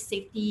 any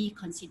safety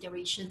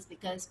considerations,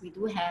 because we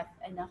do have,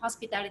 in the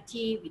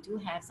hospitality, we do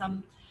have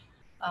some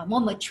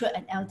more mature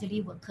and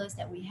elderly workers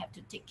that we have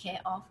to take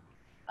care of.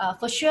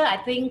 For sure, I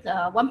think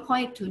one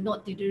point to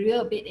note to the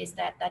real bit is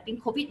that I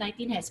think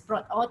COVID-19 has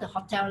brought all the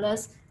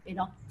hoteliers,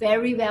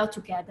 very well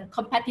together.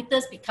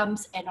 Competitors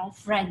becomes,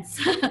 friends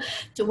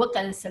to work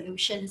on the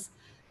solutions.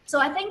 So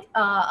I think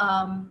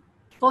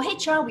for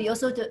HR, we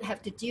also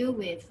have to deal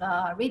with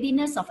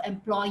readiness of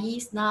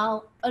employees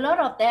now. A lot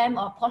of them,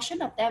 or a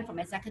portion of them from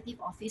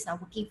executive office, are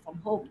working from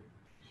home.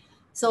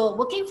 So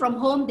working from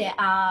home, there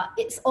are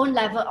its own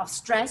level of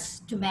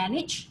stress to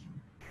manage.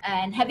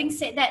 And having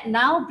said that,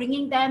 now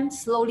bringing them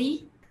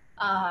slowly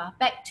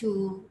back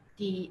to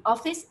the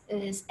office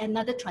is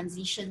another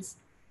transitions.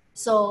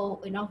 So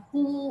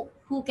who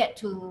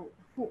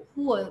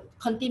will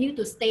continue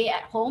to stay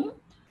at home,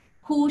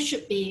 who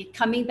should be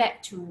coming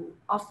back to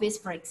office,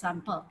 for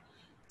example.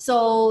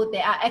 So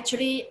there are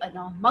actually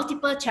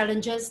multiple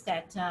challenges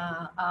that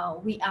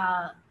we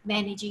are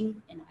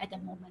managing at the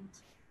moment.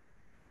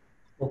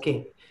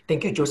 Okay,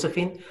 thank you,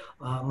 Josephine.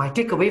 My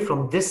takeaway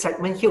from this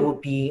segment here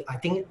would be, I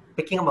think,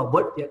 picking up a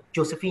word that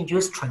Josephine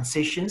used,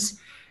 transitions.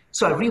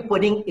 So a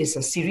rewording is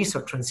a series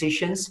of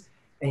transitions.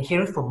 And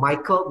hearing from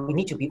Michael, we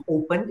need to be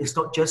open. It's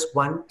not just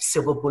one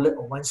silver bullet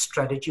or one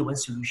strategy, one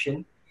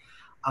solution.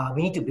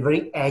 We need to be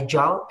very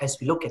agile as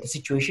we look at the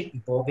situation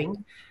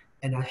evolving.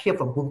 And I hear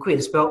from Boon Kui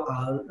as well,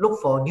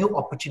 look for new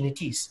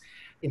opportunities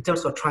in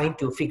terms of trying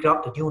to figure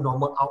out the new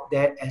normal out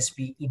there as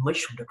we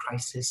emerge from the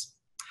crisis.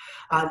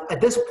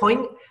 At this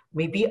point,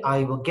 maybe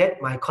I will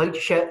get my colleague to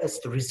share us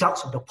the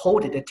results of the poll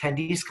that the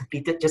attendees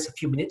completed just a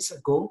few minutes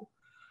ago.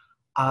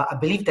 I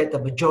believe that the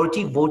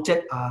majority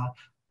voted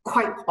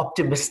quite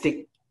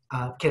optimistic.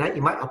 Can I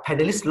invite our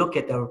panelists to look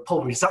at the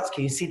poll results?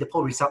 Can you see the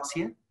poll results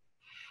here?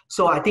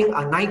 So I think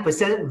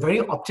 9% very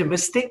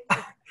optimistic,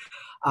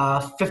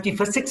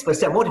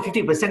 56%, more than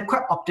 50%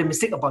 quite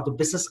optimistic about the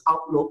business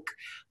outlook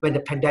when the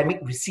pandemic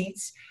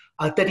recedes,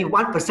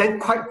 31%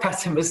 quite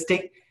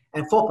pessimistic,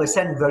 and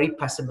 4% very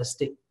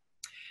pessimistic.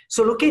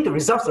 So looking at the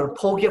results of the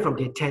poll here from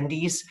the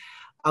attendees,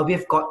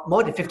 we've got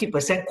more than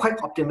 50%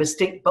 quite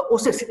optimistic, but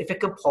also a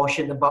significant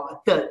portion, about a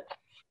third,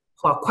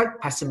 who are quite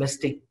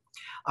pessimistic.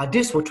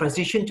 This will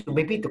transition to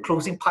maybe the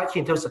closing part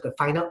here in terms of the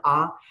final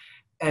R,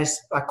 as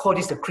I call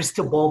this the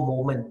crystal ball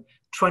moment,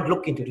 trying to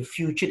look into the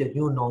future, the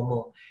new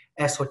normal,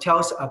 as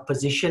hotels are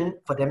positioned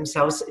for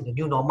themselves in the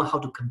new normal, how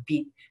to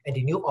compete, and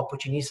the new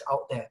opportunities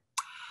out there.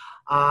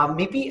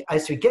 Maybe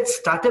as we get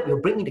started,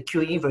 we'll bring in the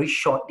Q&A very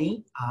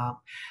shortly.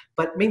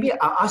 But maybe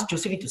I'll ask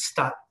Josephine to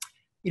start.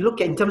 You look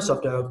at in terms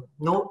of the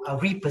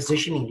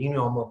repositioning, the new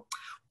normal.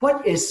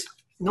 What is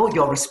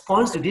your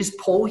response to this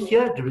poll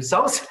here? The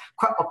results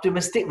quite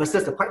optimistic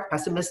versus the quite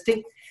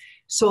pessimistic.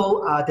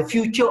 So the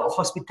future of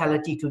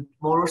hospitality to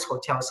tomorrow's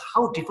hotels,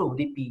 how different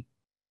would it be?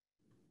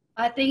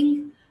 I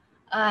think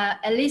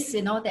at least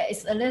there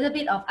is a little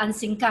bit of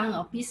ansinkang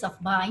or peace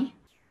of mind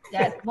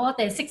that more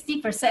than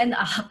 60%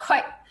 are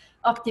quite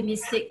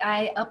optimistic.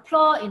 I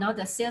applaud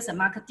the sales and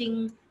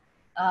marketing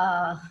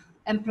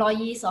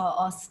employees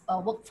or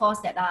workforce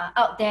that are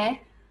out there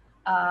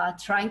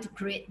trying to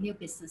create new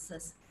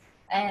businesses.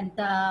 And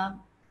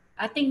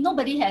I think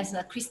nobody has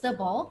a crystal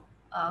ball.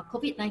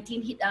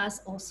 COVID-19 hit us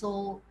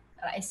also,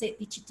 like I said,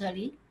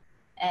 digitally,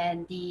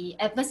 and the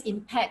adverse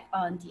impact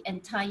on the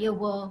entire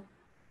world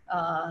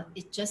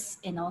is just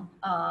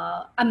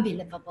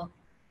unbelievable.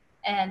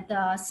 And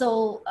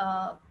so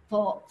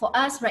for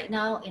us right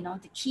now,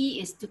 the key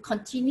is to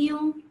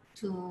continue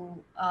to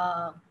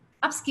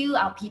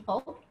upskill our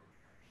people,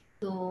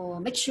 to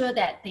make sure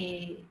that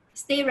they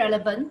stay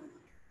relevant,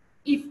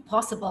 if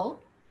possible,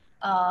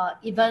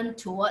 even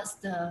towards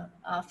the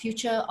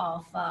future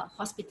of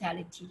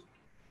hospitality.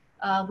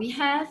 We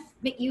have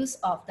made use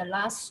of the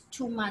last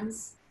 2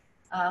 months.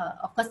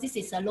 Of course, this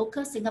is a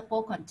local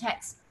Singapore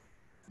context.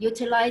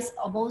 Utilize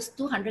almost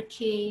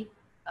 200K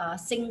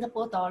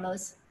Singapore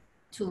dollars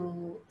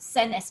to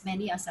send as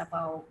many as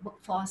our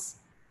workforce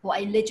who are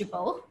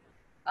eligible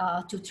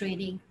to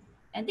training.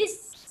 And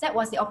that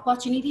was the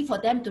opportunity for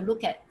them to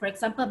look at, for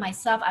example,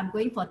 myself, I'm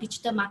going for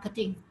digital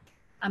marketing.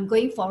 I'm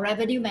going for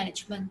revenue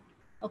management.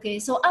 Okay,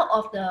 so out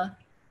of the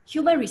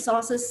human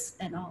resources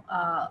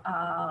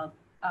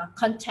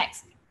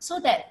context, so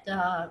that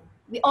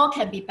we all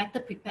can be better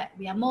prepared.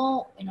 We are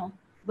more,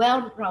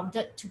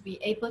 well-rounded to be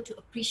able to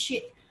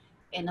appreciate,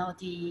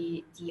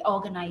 the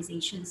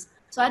organizations.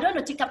 So I don't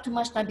want to take up too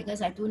much time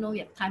because I do know you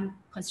have time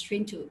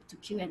constraint to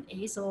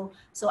Q&A. So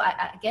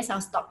I guess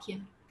I'll stop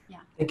here. Yeah.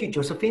 Thank you,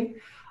 Josephine.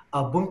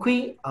 Boon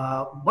Kui,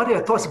 what are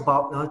your thoughts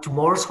about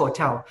tomorrow's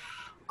hotel?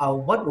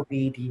 What will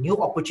be the new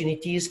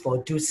opportunities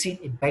for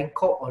Dusit in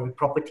Bangkok or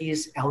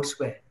properties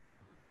elsewhere?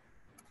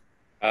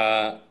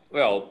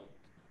 Well,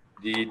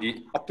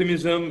 the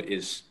optimism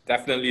is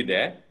definitely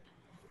there.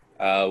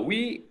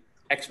 We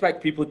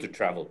expect people to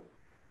travel.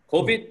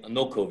 COVID or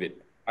no COVID,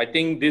 I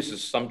think this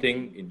is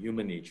something in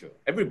human nature.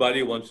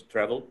 Everybody wants to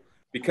travel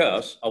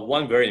because of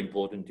one very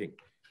important thing,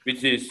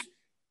 which is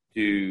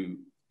to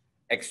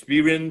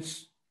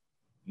experience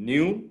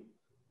new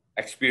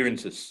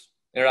experiences.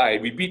 And I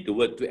repeat the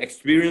word, to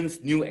experience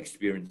new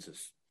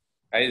experiences.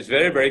 And it's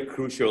very, very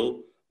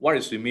crucial. What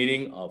is the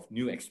meaning of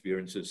new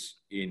experiences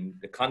in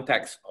the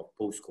context of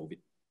post-COVID?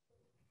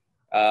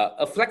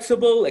 A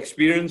flexible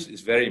experience is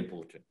very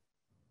important,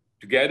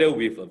 together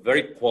with a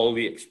very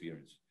quality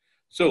experience.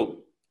 So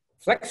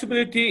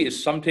flexibility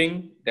is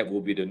something that will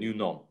be the new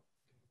norm.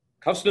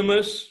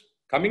 Customers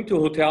coming to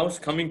hotels,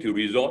 coming to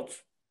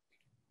resorts,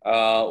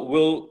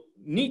 will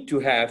need to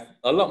have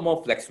a lot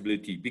more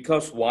flexibility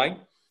because why?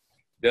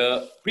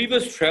 The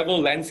previous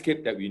travel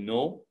landscape that we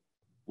know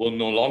will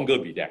no longer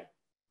be there.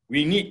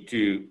 We need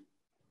to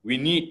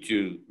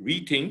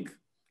rethink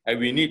and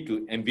we need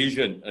to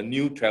envision a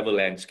new travel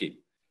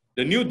landscape.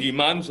 The new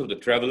demands of the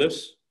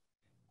travelers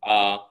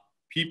are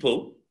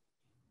people,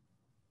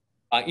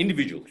 are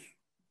individuals.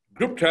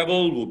 Group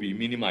travel will be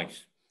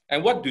minimized.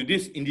 And what do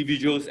these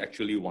individuals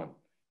actually want?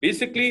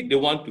 Basically, they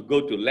want to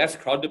go to less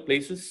crowded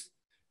places.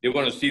 They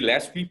want to see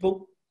less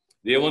people.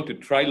 They want to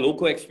try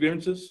local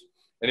experiences.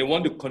 And they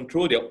want to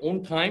control their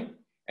own time.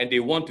 And they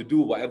want to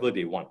do whatever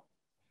they want.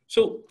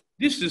 So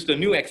this is the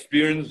new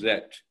experience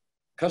that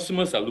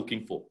customers are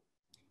looking for.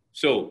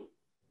 So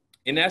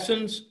in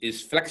essence,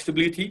 it's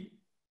flexibility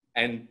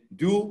and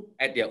do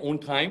at their own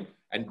time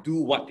and do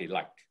what they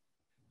like.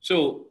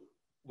 So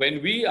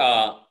when we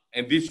are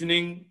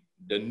envisioning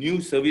the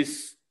new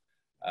services,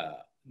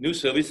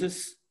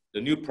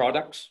 the new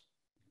products,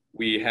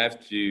 we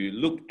have to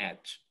look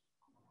at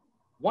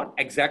what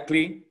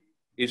exactly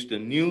is the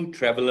new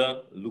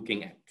traveler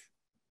looking at.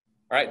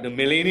 All right, the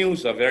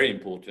millennials are very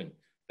important.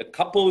 The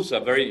couples are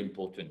very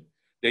important.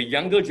 The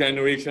younger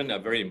generation are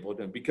very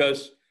important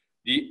because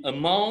the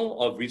amount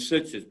of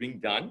research that's being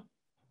done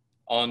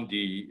on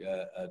the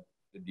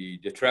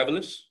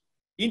travelers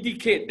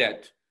indicate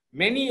that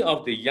many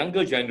of the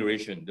younger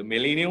generation, the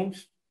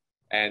millennials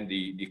and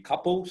the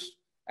couples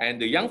and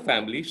the young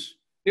families,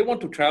 they want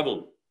to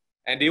travel.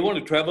 And they want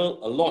to travel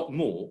a lot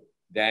more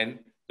than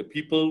the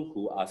people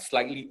who are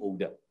slightly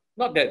older.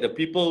 Not that the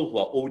people who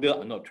are older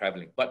are not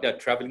traveling, but they're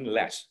traveling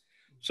less.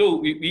 So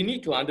we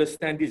need to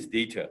understand this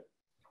data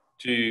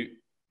to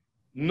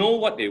know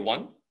what they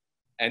want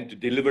and to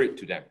deliver it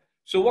to them.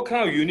 So what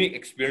kind of unique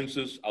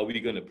experiences are we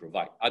going to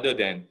provide other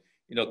than,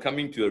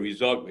 coming to a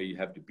resort where you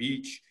have the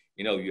beach,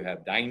 you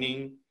have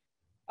dining?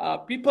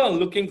 People are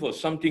looking for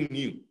something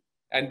new.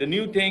 And the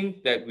new thing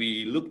that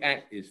we look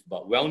at is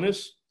about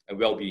wellness and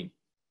well-being.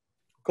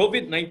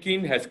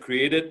 COVID-19 has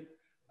created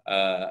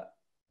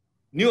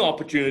new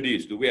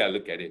opportunities, the way I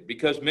look at it,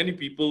 because many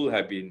people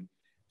have been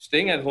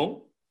staying at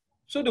home.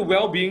 So the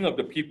well-being of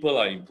the people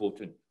are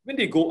important. When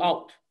they go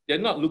out, they're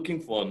not looking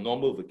for a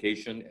normal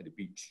vacation at the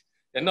beach.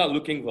 They're not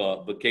looking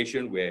for a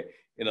vacation where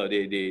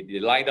they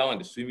lie down in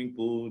the swimming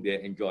pool,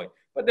 they enjoy.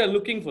 But they're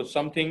looking for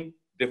something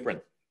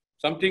different,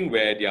 something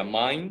where their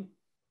mind,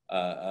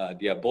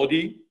 their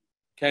body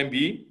can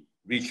be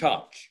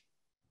recharged,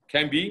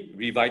 can be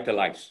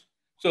revitalized.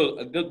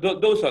 So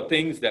those are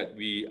things that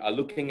we are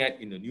looking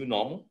at in the new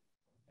normal.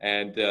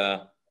 And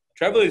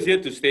travel is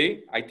here to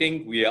stay. I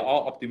think we are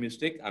all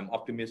optimistic. I'm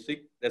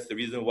optimistic. That's the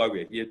reason why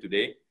we're here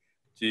today,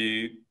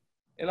 to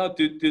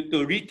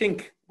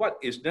rethink what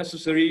is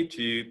necessary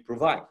to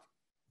provide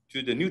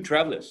to the new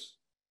travelers.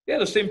 They're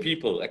the same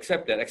people,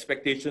 except that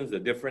expectations are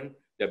different,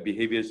 their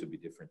behaviors will be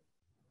different.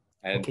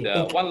 And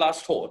one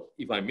last thought,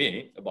 if I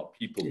may, about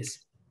people. Yes.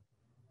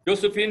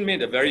 Josephine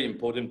made a very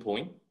important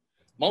point.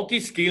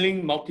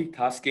 Multi-skilling,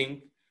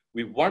 multitasking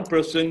with one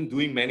person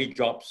doing many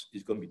jobs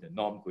is going to be the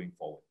norm going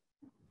forward.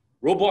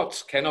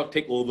 Robots cannot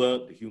take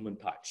over the human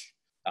touch.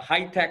 A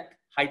high-tech,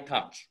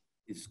 high-touch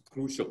is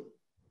crucial.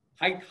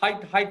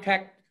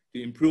 High-tech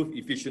to improve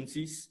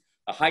efficiencies.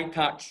 A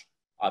high-touch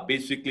are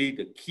basically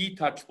the key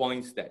touch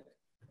points that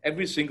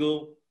every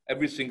single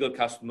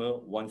customer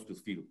wants to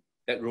feel,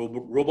 that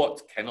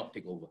robots cannot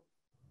take over.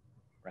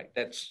 Right,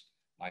 that's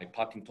my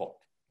parting thought.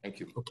 Thank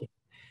you. Okay.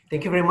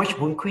 Thank you very much,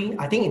 Boon Kui.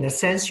 I think in a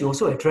sense, you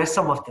also addressed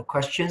some of the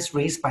questions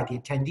raised by the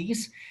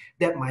attendees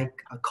that my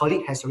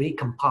colleague has already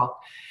compiled.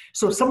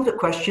 So some of the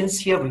questions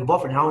here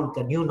revolve around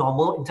the new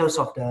normal in terms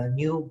of the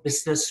new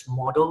business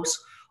models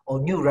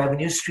or new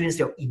revenue streams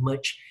that will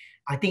emerge.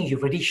 I think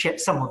you've already shared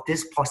some of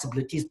these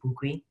possibilities, Boon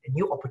Kui, and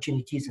new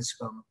opportunities as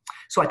well.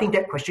 So I think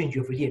that question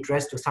you've already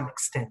addressed to some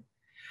extent.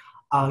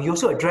 You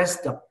also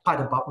addressed the part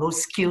about no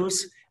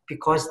skills,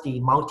 because the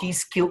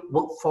multi-skilled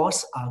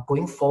workforce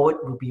going forward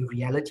will be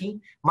reality,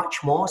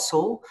 much more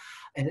so.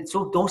 And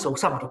so those are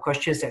some of the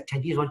questions that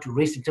attendees want to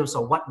raise in terms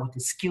of what were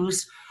the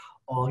skills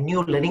or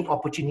new learning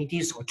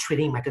opportunities or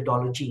training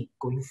methodology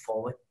going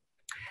forward.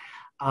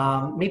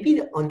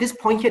 Maybe on this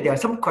point here, there are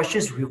some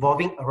questions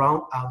revolving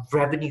around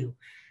revenue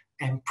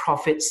and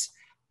profits.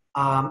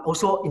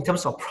 Also in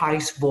terms of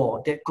price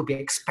war that could be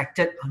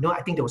expected.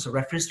 I think there was a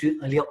reference to it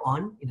earlier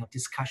on in our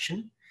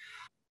discussion.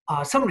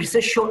 Some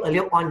research showed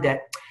earlier on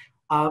that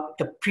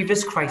the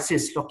previous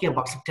crisis, talking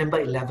about September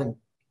 11,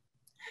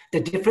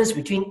 the difference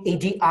between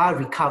ADR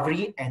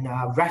recovery and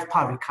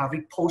RevPAR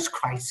recovery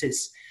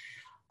post-crisis.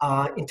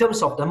 In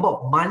terms of the number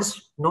of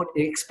months,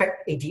 they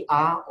expect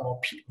ADR or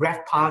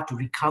RevPAR to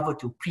recover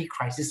to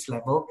pre-crisis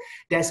level.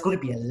 There's going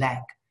to be a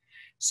lag.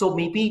 So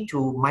maybe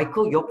to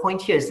Michael, your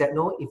point here is that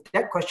if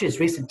that question is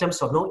raised in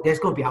terms of there's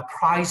going to be a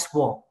price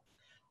war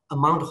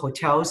among the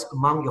hotels,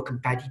 among your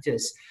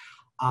competitors.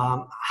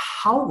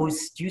 How do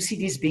you see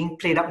this being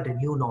played out in the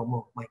new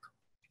normal, Michael?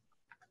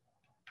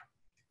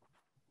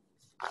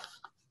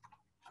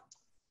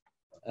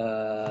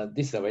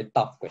 This is a very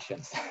tough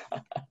question.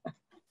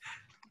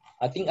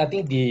 I think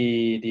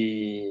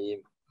the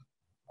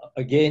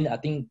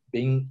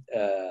being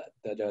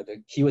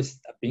the keyword is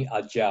being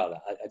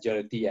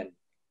agility,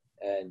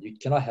 and you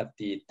cannot have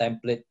the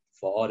template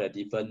for all the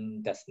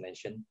different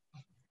destinations.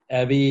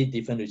 Every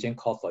different region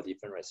calls for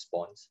different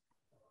response.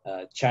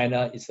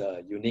 China is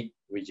a unique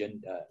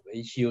region,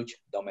 very huge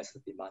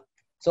domestic demand.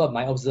 So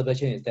my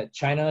observation is that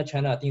China, I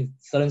think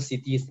certain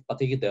cities,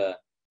 particularly the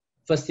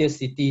first-tier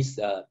cities,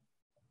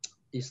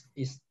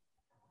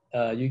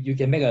 you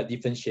can make a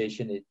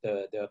differentiation.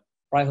 The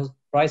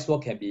price war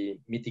can be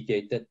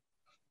mitigated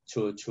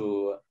through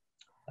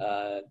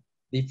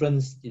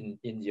difference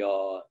in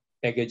your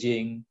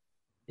packaging,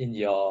 in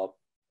your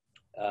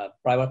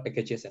private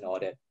packages and all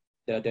that.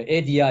 The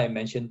ADR I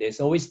mentioned, there's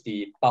always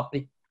the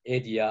public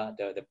ADR,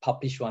 the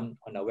published one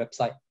on the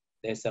website.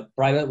 There's a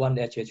private one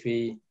that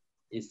actually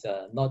is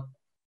not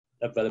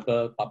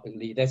available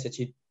publicly. That's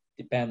actually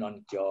depend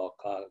on your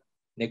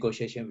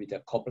negotiation with the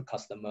corporate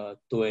customer,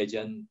 tour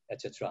agent,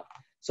 etc.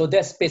 So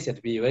that space has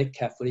to be very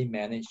carefully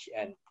managed,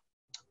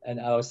 and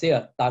I would say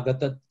a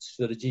targeted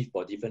strategy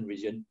for different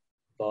region.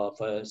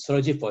 For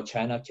strategy for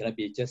China cannot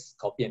be just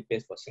copy and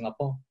paste for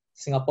Singapore.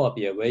 Singapore will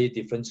be a very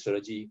different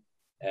strategy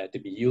to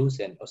be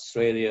used, and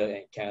Australia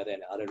and Canada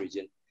and other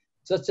regions.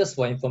 So just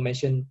for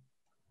information,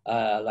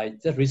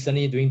 like just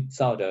recently doing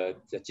some of the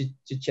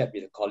chit-chat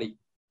with a colleague,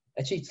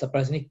 actually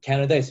surprisingly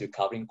Canada is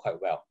recovering quite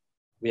well.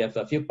 We have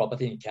a few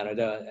properties in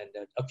Canada, and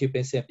the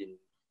occupancy have been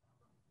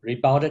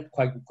rebounded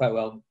quite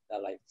well,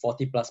 like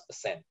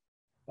 40+%,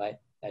 right?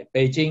 Like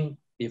Beijing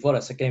before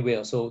the second wave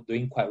also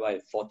doing quite well,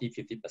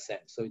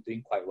 40-50%, so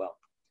doing quite well.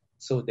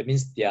 So that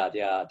means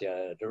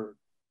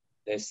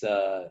there's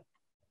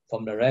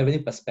from the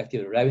revenue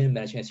perspective, the revenue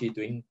management actually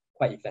doing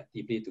quite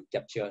effectively to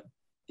capture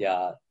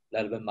their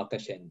relevant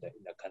market share in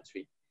the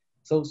country.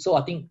 So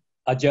I think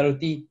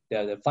agility,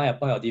 the find a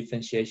point of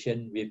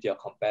differentiation with your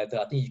competitor.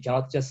 I think you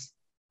cannot just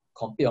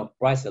compete on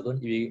price alone.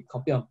 If you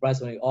compete on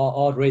price only,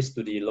 all race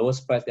to the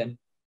lowest price, then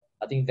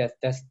I think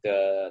that's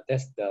the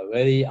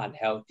very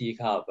unhealthy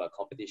kind of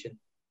competition.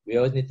 We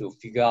always need to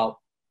figure out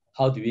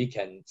how do we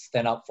can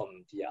stand out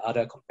from the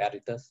other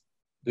competitors,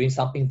 doing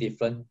something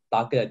different,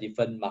 target a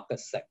different market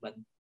segment.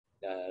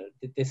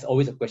 There's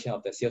always a question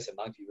of the sales and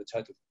marketing. We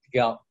try to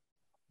figure out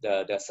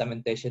the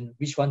segmentation,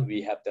 which one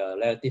we have the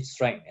relative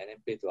strength, and then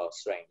play to our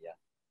strength. Yeah.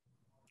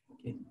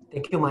 Okay.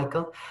 Thank you,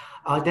 Michael.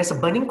 There's a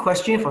burning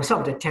question for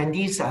some of the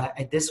attendees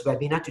at this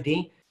webinar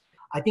today.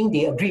 I think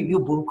they agree with you,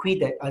 Boon Kui,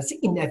 that it's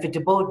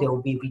inevitable there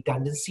will be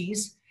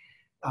redundancies.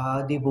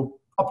 They will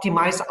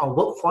optimize our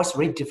workforce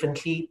very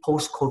differently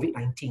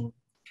post-COVID-19.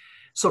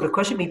 So the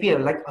question maybe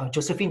I'd like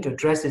Josephine to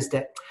address is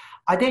that,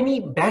 are there any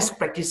best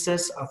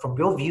practices from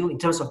your view in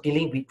terms of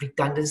dealing with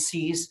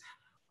redundancies,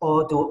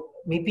 or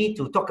maybe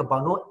to talk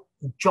about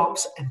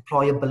jobs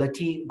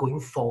employability going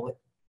forward?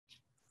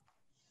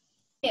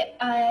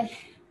 Yeah,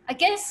 I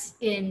guess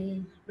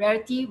in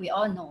reality, we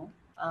all know,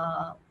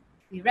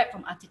 we read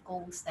from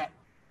articles that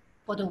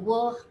for the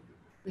world,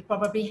 we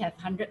probably have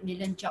 100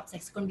 million jobs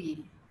that's going to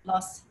be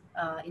lost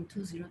in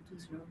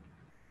 2020.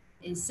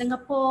 In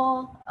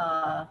Singapore,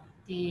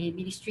 the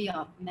Ministry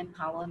of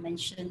Manpower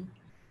mentioned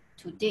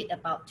to date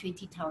about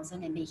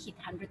 20,000 and may hit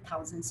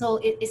 100,000. So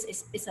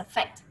it's a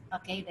fact,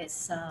 okay?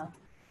 That's,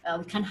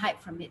 we can't hide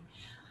from it.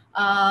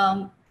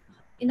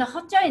 In the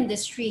hotel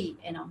industry,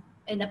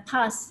 in the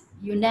past,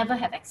 you never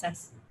have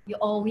access. You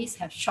always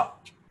have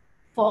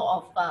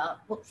shortfall of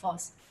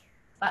workforce.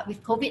 But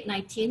with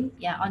COVID-19,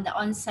 on the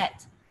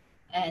onset,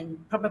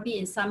 and probably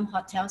in some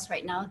hotels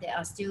right now, there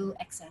are still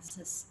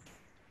excesses.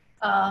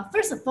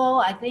 First of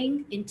all, I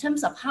think in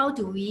terms of how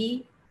do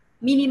we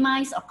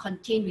minimize or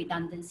contain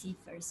redundancy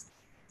first,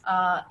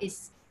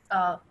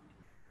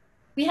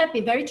 we have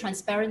been very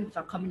transparent with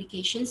our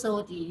communication.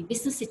 So the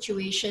business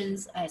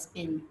situations has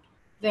been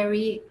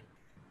very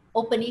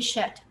openly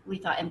shared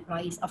with our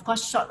employees, of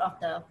course, short of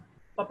the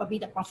probably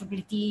the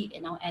profitability,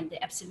 and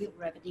the absolute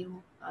revenue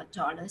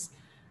dollars.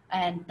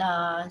 And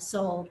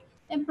so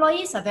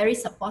employees are very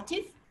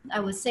supportive, I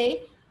would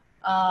say.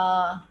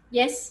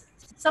 Yes,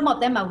 some of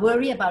them are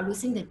worried about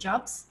losing their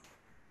jobs,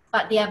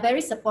 but they are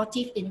very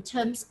supportive in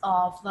terms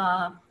of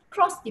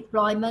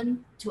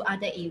cross-deployment to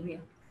other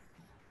areas.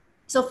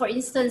 So for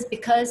instance,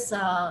 because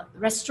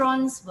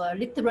restaurants were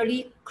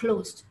literally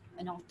closed,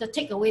 the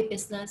takeaway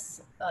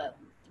business,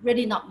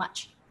 really not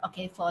much,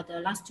 okay, for the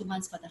last 2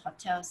 months for the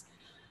hotels.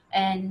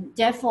 And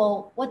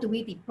therefore, what do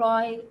we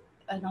deploy?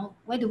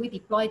 Where do we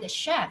deploy the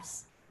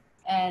chefs?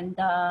 And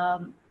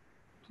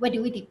where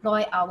do we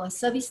deploy our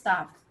service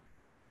staff?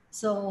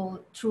 So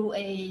through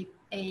a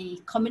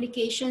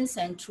communications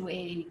and through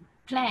a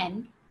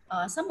plan,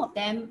 some of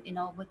them,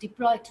 were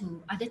deployed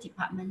to other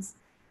departments,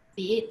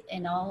 be it,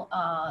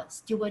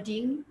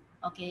 stewarding,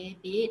 okay,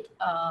 be it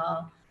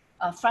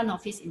front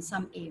office in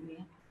some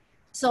area.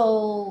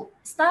 So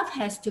staff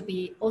has to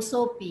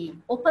also be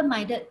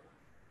open-minded,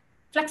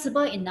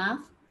 flexible enough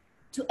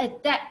to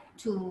adapt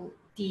to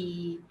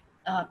the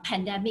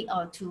pandemic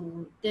or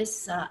to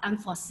this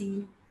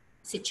unforeseen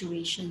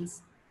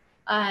situations.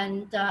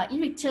 And in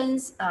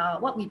returns,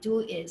 what we do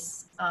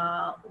is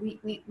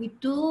we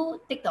do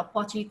take the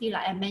opportunity,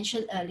 like I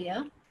mentioned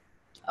earlier,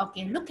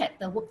 okay, look at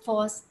the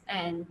workforce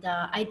and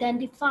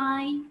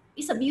identify,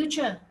 it's a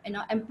mutual,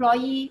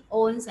 employee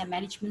owns and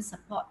management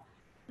support.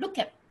 Look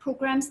at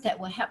programs that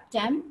will help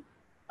them,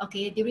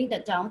 okay, during the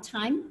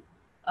downtime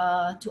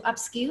to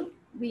upskill.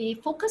 We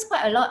focus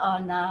quite a lot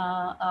on,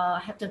 I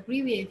have to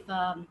agree with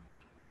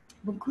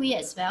Boon Kui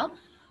as well,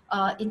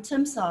 in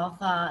terms of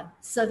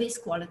service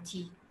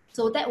quality.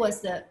 So that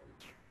was the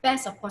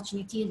best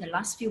opportunity in the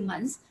last few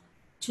months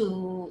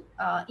to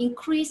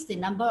increase the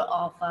number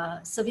of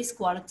service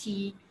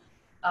quality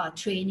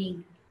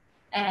training.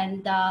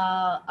 And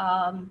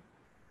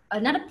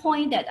another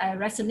point that I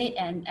resonate,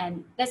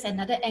 and that's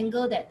another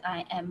angle that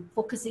I am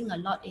focusing a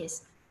lot,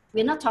 is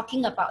we're not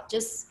talking about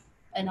just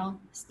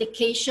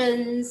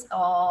staycations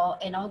or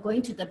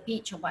going to the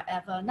beach or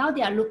whatever. Now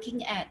they are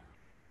looking at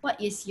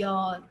what is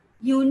your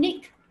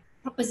unique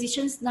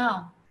propositions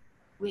now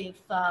with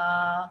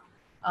the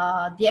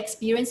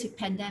experience with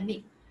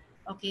pandemic.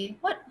 Okay,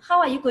 how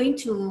are you going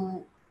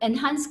to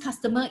enhance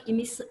customer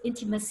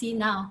intimacy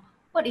now?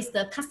 What is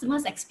the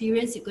customer's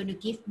experience you're going to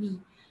give me?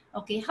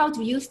 Okay, how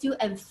do you still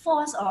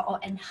enforce or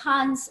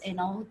enhance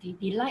the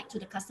delight to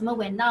the customer,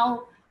 when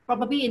now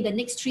probably in the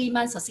next 3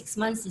 months or 6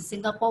 months in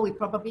Singapore, we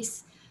probably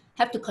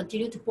have to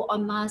continue to put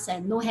on masks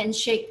and no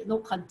handshake, no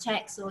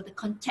contact. So the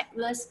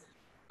contactless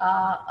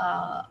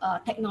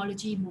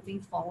technology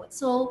moving forward.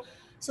 So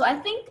I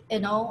think,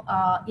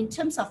 in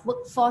terms of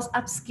workforce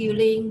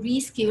upskilling,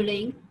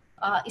 reskilling,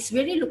 it's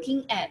really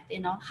looking at,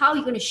 how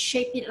you're going to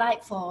shape it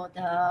like for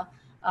the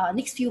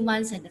next few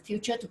months and the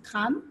future to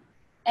come,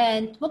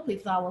 and work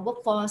with our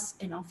workforce,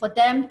 for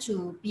them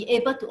to be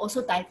able to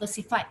also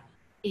diversify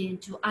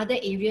into other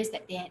areas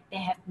that they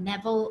have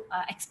never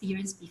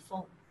experienced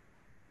before.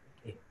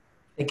 Okay.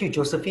 Thank you,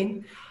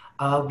 Josephine.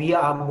 We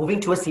are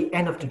moving towards the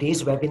end of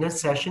today's webinar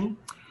session.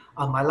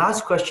 My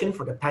last question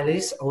for the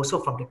panelists, also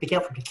from the picking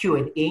up from the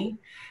Q&A.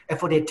 And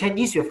for the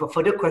attendees, you have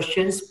further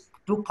questions,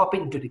 do pop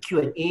it into the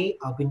Q&A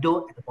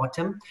window at the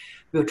bottom.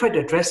 We'll try to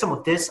address some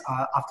of this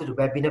after the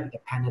webinar with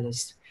the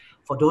panelists.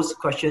 For those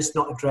questions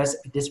not addressed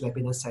in this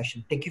webinar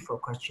session, thank you for your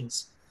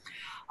questions.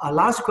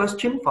 Last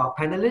question for our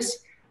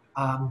panelists.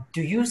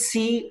 Do you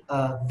see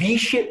a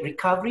V-shaped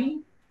recovery,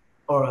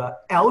 or a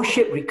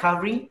L-shaped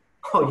recovery,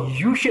 or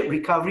U-shaped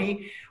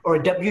recovery, or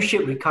a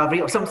W-shaped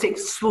recovery, or some say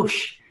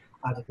swoosh,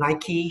 the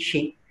Nike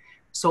shape?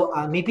 So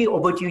maybe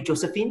over to you,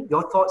 Josephine,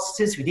 your thoughts,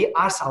 since we did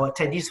ask our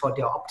attendees for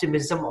their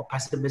optimism or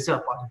pessimism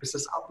about the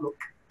business outlook.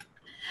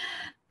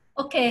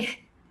 Okay,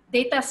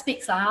 data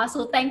speaks.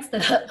 So thanks to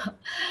the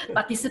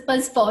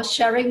participants for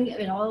sharing,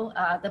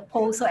 the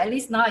poll. So at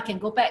least now I can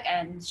go back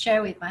and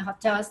share with my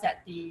hotels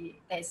that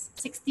there's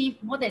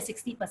more than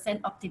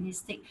 60%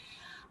 optimistic.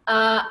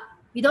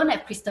 We don't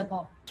have crystal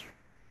ball.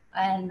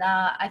 And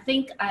I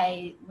think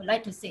I would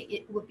like to say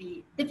it would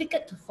be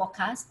difficult to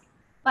forecast.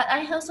 But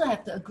I also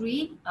have to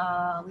agree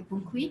with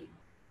Boon Kui.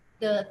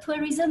 The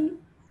tourism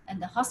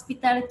and the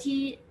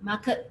hospitality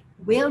market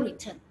will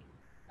return.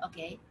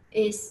 Okay,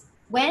 is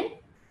when?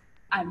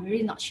 I'm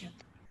really not sure.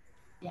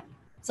 Yeah.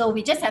 So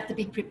we just have to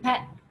be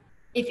prepared.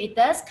 If it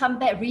does come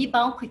back,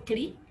 rebound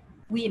quickly,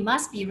 we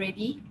must be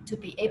ready to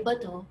be able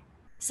to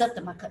serve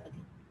the market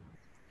again.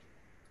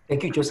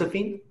 Thank you,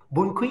 Josephine.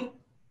 Boon Kui?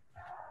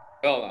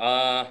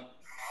 Well,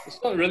 it's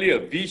not really a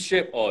V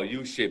shape or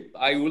U shape.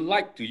 I would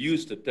like to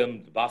use the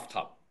term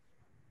bathtub.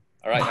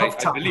 All right,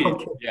 I believe,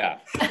 okay. Yeah.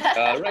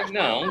 Right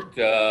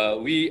now,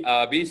 we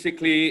are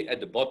basically at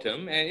the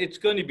bottom, and it's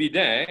going to be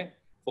there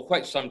for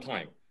quite some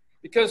time.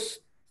 Because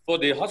for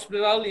the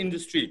hospitality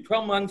industry,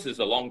 12 months is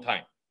a long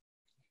time.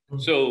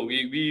 So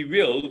we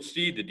will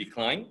see the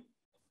decline,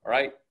 all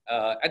right,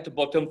 at the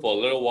bottom for a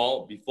little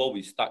while before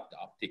we start the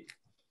uptick.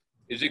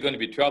 Is it going to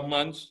be 12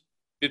 months,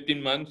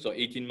 15 months, or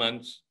 18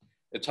 months?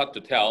 It's hard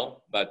to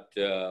tell, but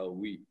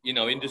we, in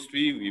our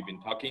industry, we've been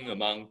talking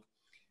among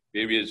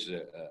various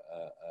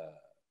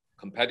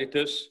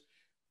competitors.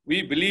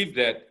 We believe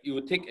that it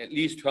will take at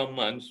least 12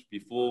 months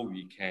before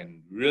we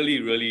can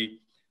really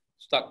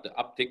start the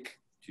uptick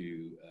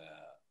to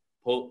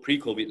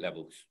pre-COVID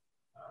levels.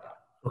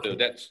 Okay. So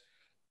that's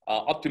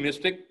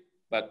optimistic,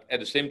 but at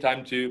the same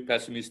time too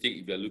pessimistic.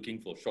 If you're looking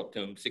for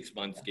short-term 6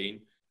 months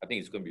gain, I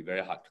think it's going to be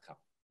very hard to come.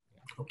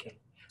 Okay.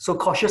 So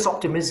cautious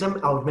optimism.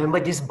 I'll remember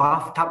this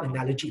bathtub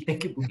analogy.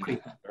 Thank you, Boon Kui.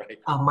 Right.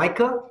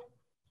 Michael?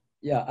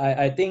 Yeah,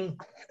 I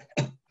think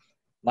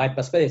my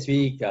perspective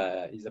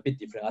is a bit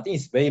different. I think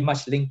it's very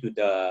much linked to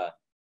the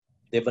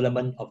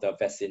development of the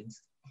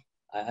vaccines.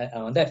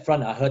 On that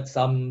front, I heard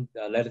some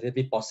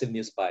relatively positive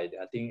news by,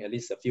 I think at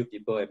least a few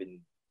people have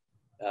been,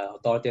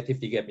 authoritative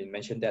figure have been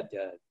mentioned that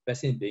the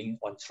vaccine being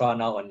on trial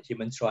now, on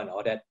human trial and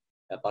all that,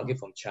 partly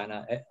from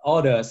China.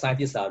 All the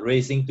scientists are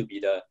racing to be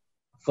the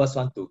first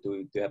one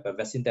to have a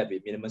vaccine that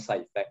with minimum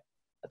side effect.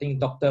 I think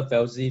Dr.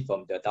 Fauci,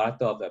 from the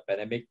director of the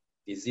pandemic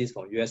disease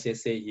from USA,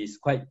 say he's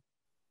quite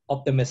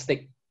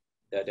optimistic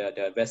that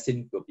the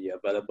vaccine will be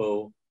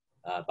available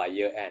by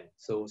year end.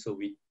 So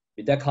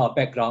with that kind of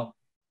background,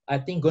 I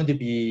think going to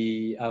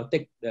be, I'll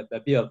take a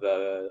bit of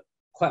a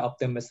quite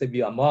optimistic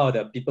view. I'm one of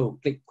the people who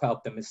click quite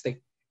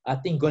optimistic. I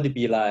think going to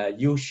be like a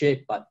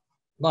U-shape, but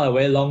not a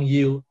very long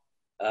U.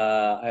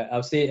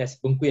 I'll say, as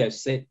Boon Kui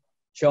has said,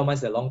 12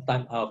 months is a long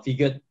time.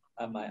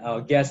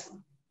 I'll guess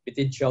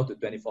between 12 to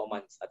 24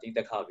 months. I think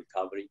that kind of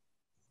recovery.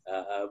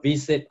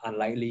 V-shape,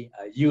 unlikely.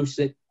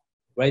 U-shape,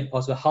 very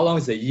possible. How long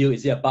is the U?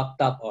 Is it a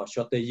bathtub or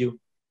shorter U?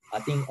 I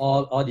think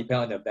all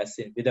depend on the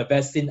vaccine. With the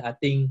vaccine, I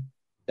think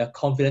the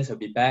confidence will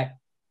be back.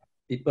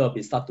 People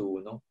will start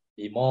to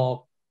be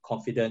more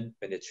confident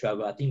when they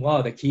travel. I think one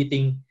of the key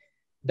things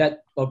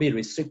that probably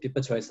restrict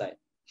people's choice, like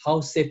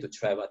how safe to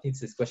travel. I think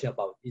this question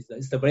about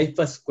it's the very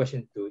first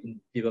question in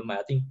people's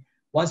mind. I think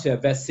once you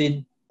have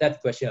vaccine,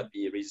 that question will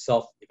be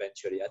resolved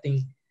eventually.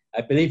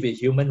 I believe with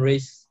human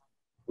race,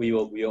 we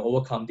will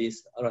overcome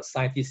this. Our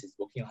scientists is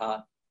working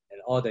hard, and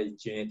all the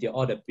ingenuity,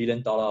 all the $1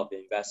 billion of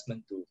the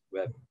investment to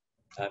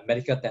have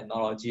medical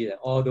technology and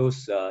all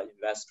those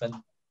investment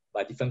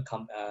by different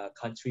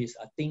countries.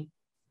 I think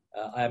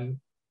I'm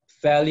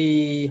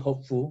fairly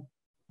hopeful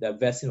the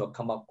vaccine will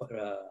come up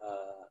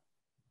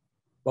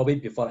probably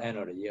before the end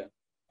of the year,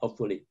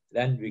 hopefully.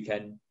 Then we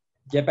can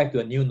get back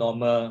to a new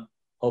normal.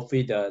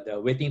 Hopefully the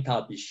waiting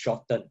time will be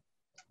shortened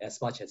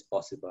as much as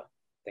possible.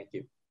 Thank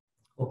you.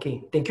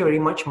 Okay, thank you very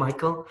much,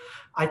 Michael.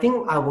 I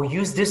think I will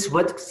use this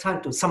word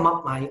to sum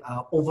up my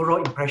overall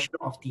impression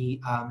of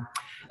the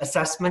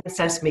assessment,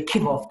 sense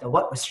making of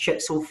what was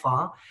shared so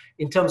far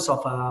in terms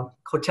of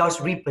hotels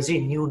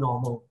repositioning new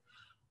normal.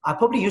 I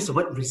probably use the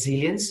word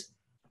resilience,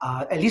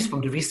 at least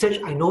from the research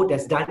I know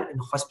that's done in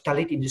the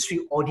hospitality industry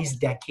all these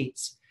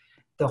decades.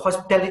 The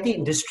hospitality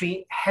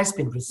industry has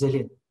been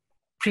resilient.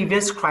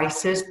 Previous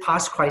crises,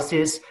 past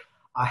crises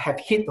have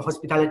hit the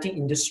hospitality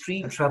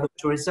industry, travel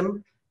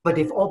tourism, but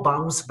they've all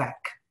bounced back.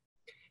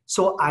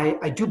 So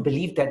I do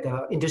believe that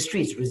the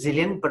industry is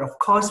resilient, but of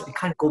course we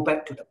can't go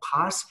back to the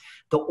past,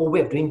 the old way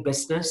of doing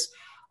business.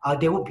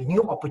 There will be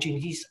new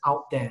opportunities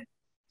out there.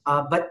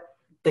 But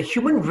the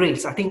human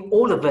race, I think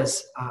all of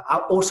us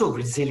are also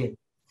resilient.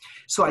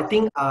 So I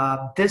think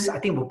this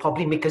will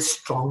probably make us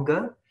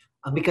stronger,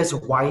 make us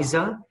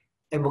wiser,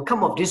 and will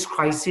come of this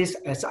crisis,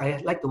 as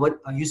I like the word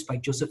used by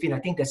Josephine. I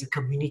think there's a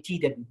community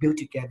that we build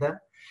together,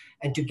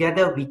 and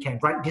together we can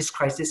ride this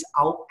crisis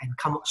out and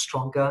come out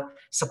stronger,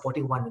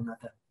 supporting one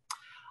another.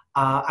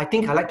 I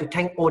think I'd like to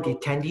thank all the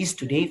attendees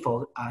today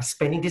for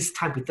spending this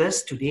time with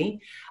us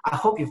today. I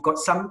hope you've got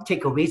some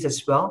takeaways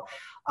as well.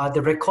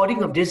 The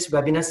recording of this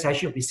webinar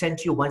session will be sent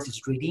to you once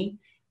it's ready,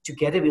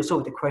 together also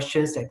with the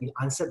questions that we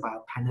answered by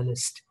our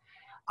panelists.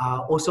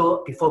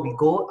 Also, before we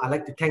go, I'd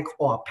like to thank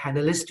all our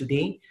panelists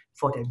today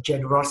for their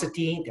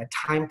generosity, their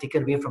time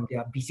taken away from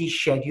their busy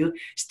schedule,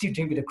 still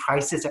dealing with the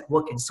crisis at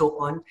work and so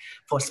on,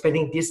 for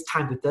spending this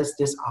time with us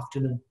this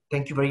afternoon.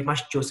 Thank you very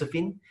much,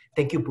 Josephine.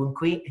 Thank you, Boon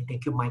Kui, and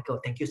thank you, Michael.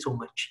 Thank you so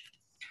much.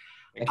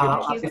 Thank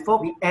you. Before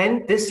we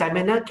end this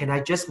seminar, can I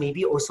just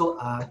maybe also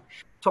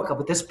talk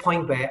about this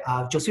point where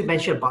Josephine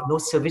mentioned about no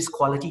service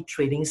quality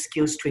training,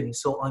 skills training,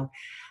 so on.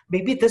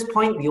 Maybe at this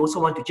point, we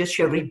also want to just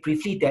share very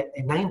briefly that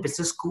at Nanyang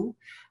Business School,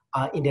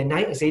 in their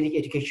Nanyang Executive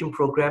Education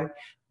Program,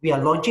 we are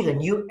launching a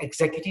new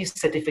Executive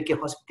Certificate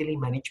Hospitality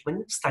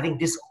Management starting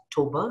this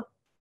October.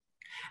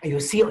 And you'll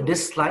see on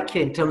this slide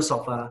here in terms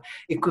of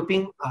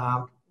equipping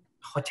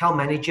hotel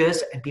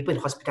managers and people in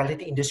the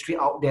hospitality industry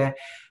out there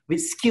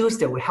with skills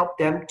that will help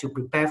them to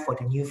prepare for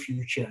the new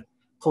future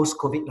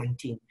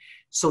post-COVID-19.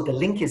 So the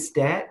link is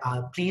there.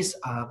 Please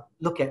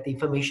look at the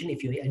information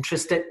if you're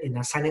interested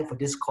in signing up for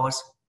this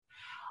course.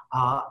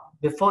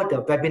 Before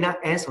the webinar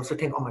ends, also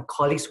thank all my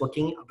colleagues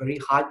working very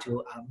hard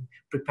to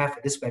prepare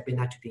for this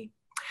webinar today.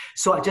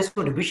 So I just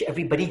want to wish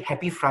everybody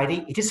happy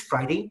Friday. It is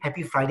Friday.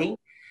 Happy Friday.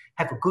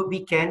 Have a good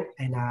weekend,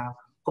 and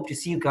hope to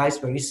see you guys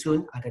very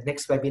soon at the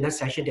next webinar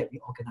session that we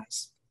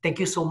organize. Thank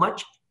you so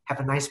much. Have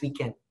a nice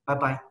weekend.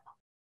 Bye-bye.